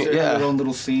 Everywhere else, they have their own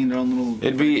little scene, their own little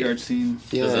backyard scene.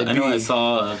 Yeah, I know I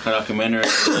saw a documentary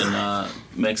in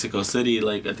Mexico City,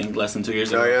 like I think less than 2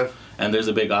 years ago. Oh yeah. And there's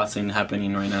a big art scene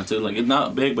happening right now too. Like it's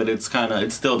not big, but it's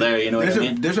still there. You know what I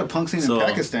mean? There's a punk scene in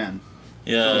Pakistan.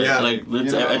 Yeah, like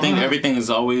I think everything is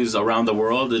always around the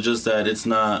world. It's just that it's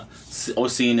not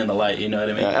seen in the light. You know what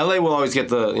I mean? Yeah, LA will always get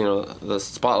the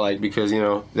spotlight because you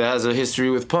know it has a history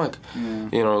with punk. Yeah.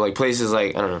 You know, like places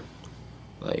like I don't know,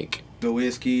 like the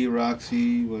Whiskey,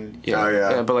 Roxy.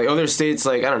 Yeah, but like other states,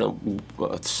 like I don't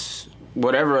know,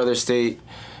 whatever other state,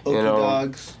 Okie you know,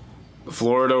 Dogs.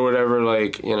 Florida or whatever.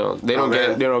 Like you know, they don't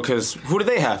get because who do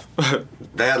they have?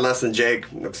 They had Less Than Jake,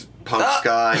 punk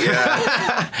ska,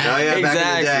 yeah. Oh yeah, exactly.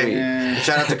 back in the day. Yeah.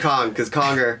 Shout out to Kong, because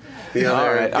Conger, the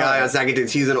other guy on Sacky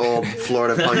Dudes, he's an old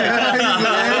Florida punk guy.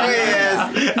 There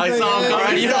he is. I saw him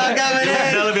already. He's all coming in.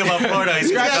 Tell me about Florida. He's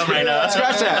scratching right now.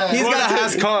 Scratch that. He's got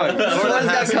Kong.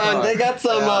 Florida's got Kong. They got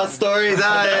some stories. He's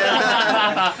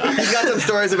got some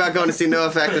stories about going to see No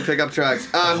Effect and pickup trucks.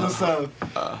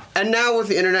 And now with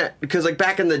the internet, because like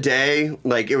back in the day,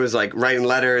 like it was like writing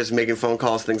letters, making phone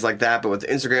calls, things like that. But with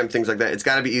Instagram, things like that, it's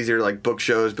got to be easier to like book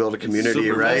shows, build a community,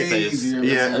 right?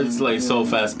 Yeah, it's like so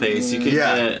fast paced. You can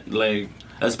get like,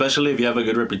 especially if you have a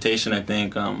good reputation. I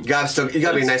think you gotta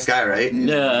be a nice guy, right?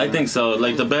 Yeah, I think so.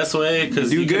 Like the best way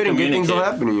because you do good and good things will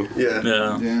happen to you.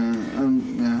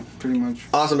 Yeah, pretty much.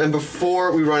 Awesome. And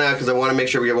before we run out, because I want to make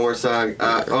sure we get one more song,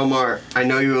 Omar, I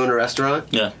know you own a restaurant.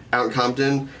 Yeah. Out in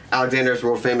Compton, Alexander's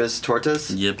world famous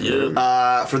Tortas. Yep.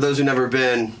 For those who've never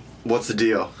been, what's the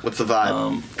deal? What's the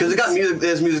vibe? Because it got music.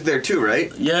 There's music there too,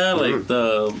 right? Yeah, like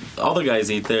all the guys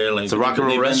eat there. Like it's a rock and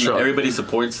roll restaurant. Everybody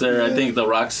supports there. I think the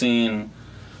rock scene.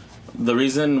 The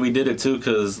reason we did it too,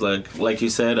 because like you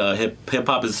said, hip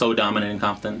hop is so dominant in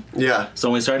Compton. Yeah. So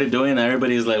when we started doing that,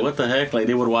 everybody's like, "What the heck?" Like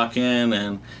they would walk in,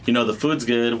 and you know the food's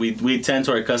good. We tend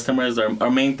to our customers. Our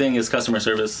main thing is customer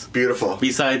service. Beautiful.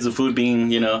 Besides the food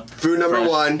being, you know, food number fresh.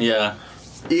 one. Yeah.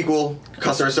 Equal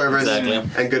customer service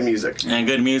and good music. And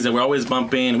good music. We're always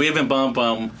bumping. We even bump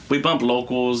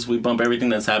locals. We bump everything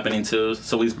that's happening too.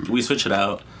 So we switch it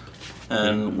out,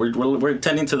 and we're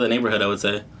tending to the neighborhood, I would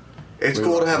say. It's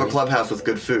cool to have a clubhouse with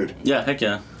good food. Yeah, heck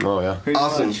yeah. Oh yeah. Pretty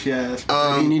awesome. Much,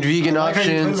 yeah. You need vegan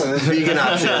options. Vegan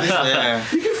options. Yeah.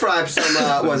 You can fry up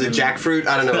some. Was it jackfruit?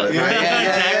 I don't know. Right?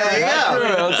 Yeah. There you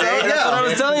go. That's what I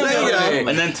was telling you.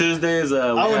 And then Tuesdays.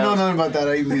 I wouldn't know nothing about that.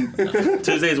 I eat.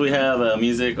 Tuesdays we have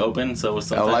music open, so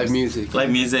sometimes live music. Live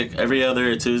music every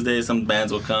other Tuesday. Some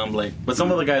bands will come, but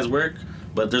some of the guys work.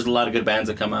 But there's a lot of good bands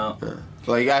that come out.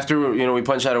 Like after we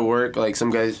punch out of work, like some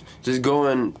guys just go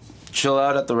and chill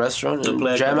out at the restaurant They'll and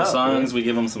play a jam couple out. songs. We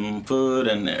give them some food,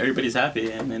 and everybody's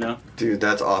happy. And Dude,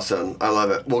 that's awesome. I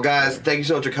love it. Well, guys, thank you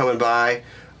so much for coming by.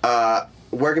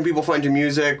 Where can people find your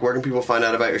music? Where can people find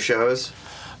out about your shows?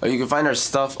 You can find our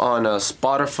stuff on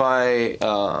Spotify,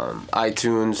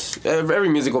 iTunes, every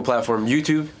musical platform,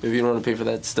 YouTube, if you don't want to pay for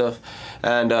that stuff.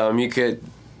 And you could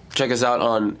check us out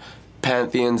on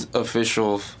Pantheons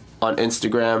Official on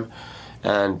Instagram.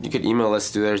 And you could email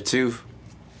us through there too.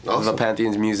 Awesome.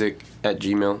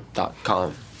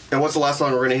 thepantheonsmusic@gmail.com. And what's the last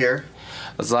song we're going to hear?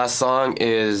 This last song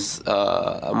is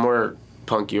a more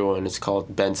punkier one. It's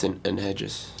called Benson and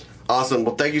Hedges. Awesome.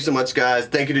 Well, thank you so much, guys.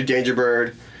 Thank you to Danger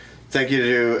Bird. Thank you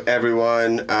to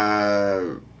everyone.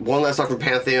 One last song from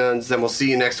Pantheons. Then we'll see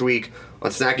you next week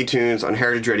on Snacky Tunes on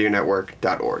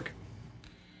heritageradionetwork.org.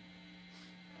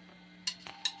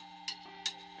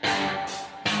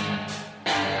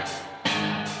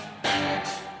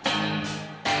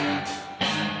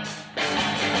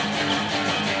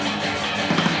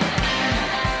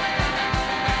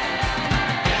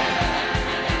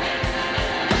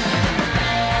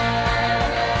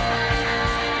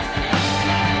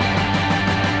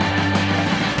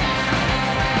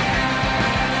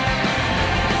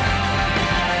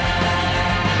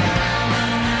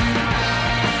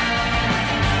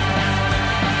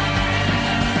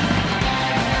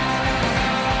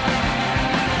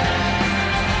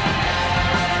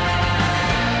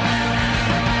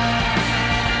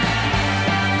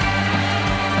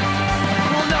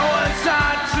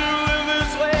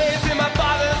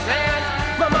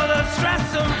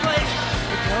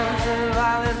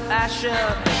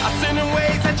 I've seen in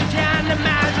ways that you can't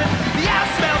imagine. The air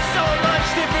smells so much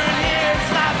different here. It's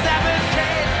not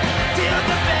advocate. Tears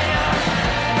of veils.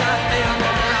 Nothing from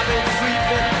where I've been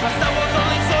sleeping. My soul was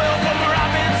only soil from where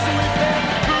I've been sleeping.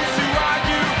 Who's to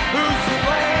argue? Who's to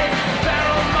blame?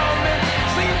 Feral moments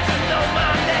seem to know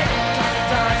my name.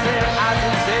 Dark their eyes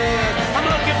and said, I'm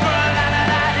looking for a light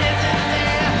that isn't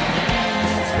there.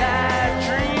 Is that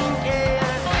drinking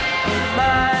in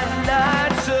my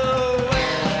night so?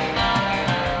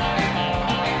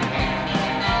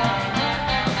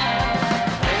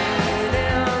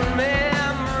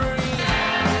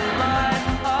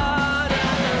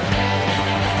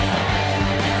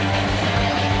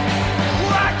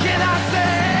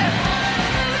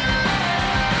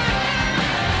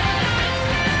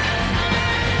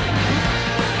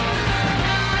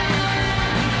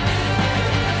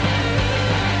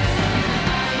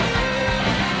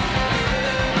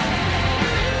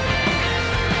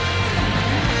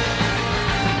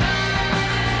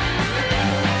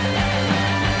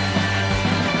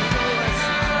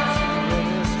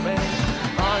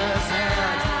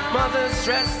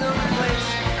 Dressed in place,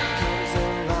 clothes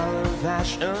in violent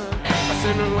fashion. I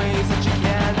sing in ways that you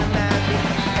can't imagine.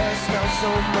 Air smells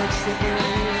so much thicker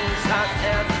here. It's not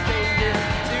there to change it,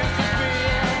 tears to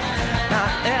fear. Not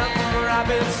there from where I've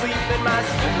been sleeping. My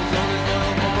sleep is only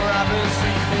done from where I've been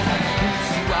sleeping. Who's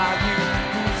to argue?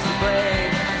 Who's to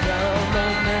blame? The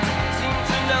moments seem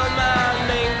to know my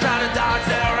name. Try to dodge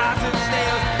their eyes and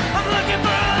snails. I'm looking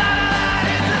for a light that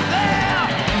isn't there.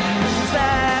 Who's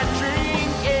that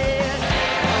drinking?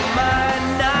 My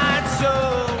night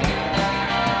soul.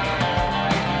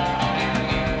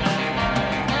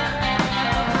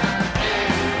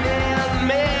 And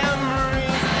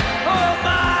memories of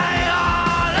my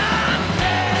all I'm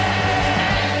dead.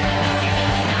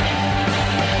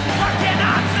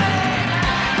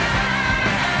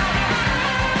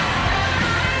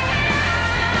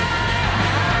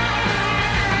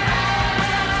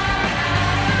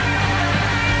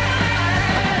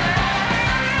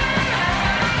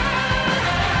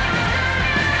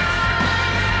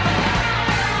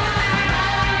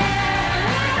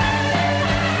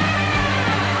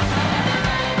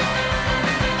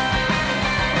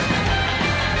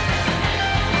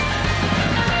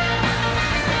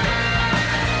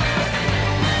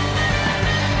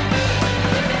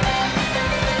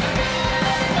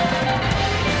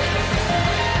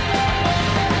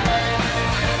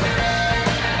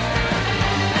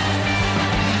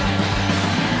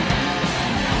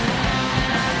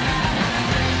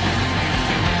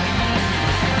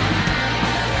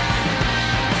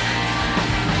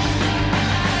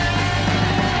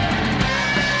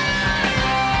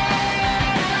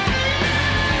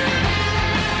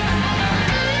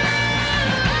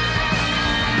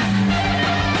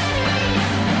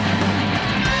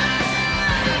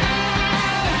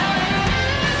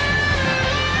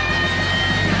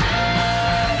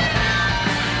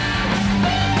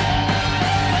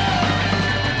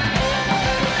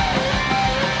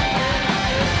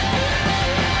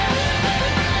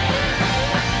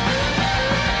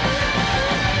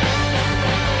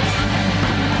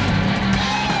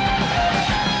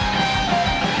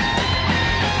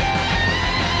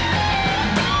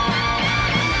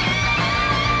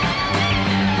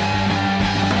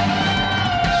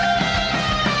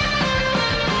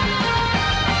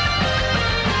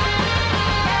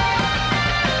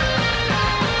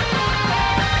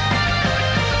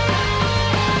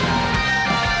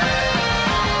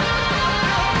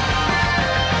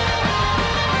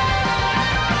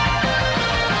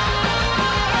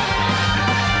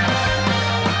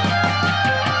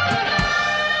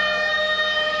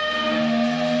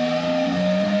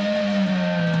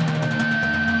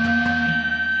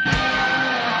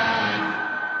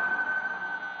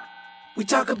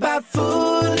 talk about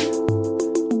food.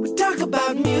 We talk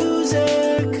about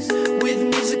music with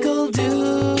musical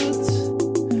dudes.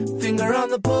 Finger on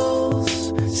the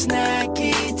pulse,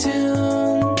 snacky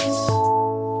tunes.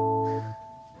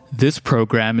 This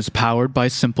program is powered by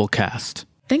Simplecast.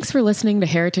 Thanks for listening to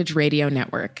Heritage Radio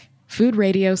Network, food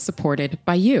radio supported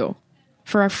by you.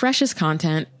 For our freshest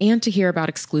content and to hear about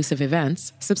exclusive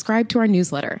events, subscribe to our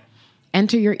newsletter.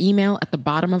 Enter your email at the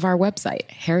bottom of our website,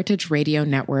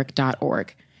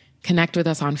 heritageradionetwork.org. Connect with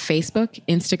us on Facebook,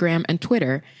 Instagram, and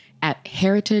Twitter at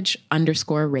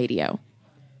heritage_radio.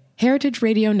 Heritage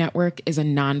Radio Network is a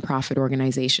nonprofit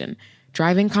organization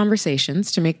driving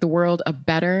conversations to make the world a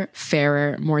better,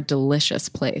 fairer, more delicious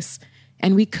place.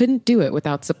 And we couldn't do it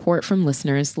without support from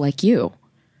listeners like you.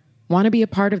 Want to be a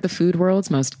part of the food world's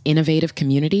most innovative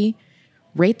community?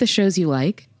 Rate the shows you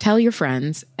like, tell your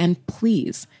friends, and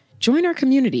please join our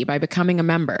community by becoming a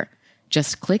member.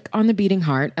 Just click on the beating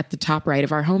heart at the top right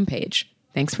of our homepage.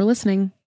 Thanks for listening.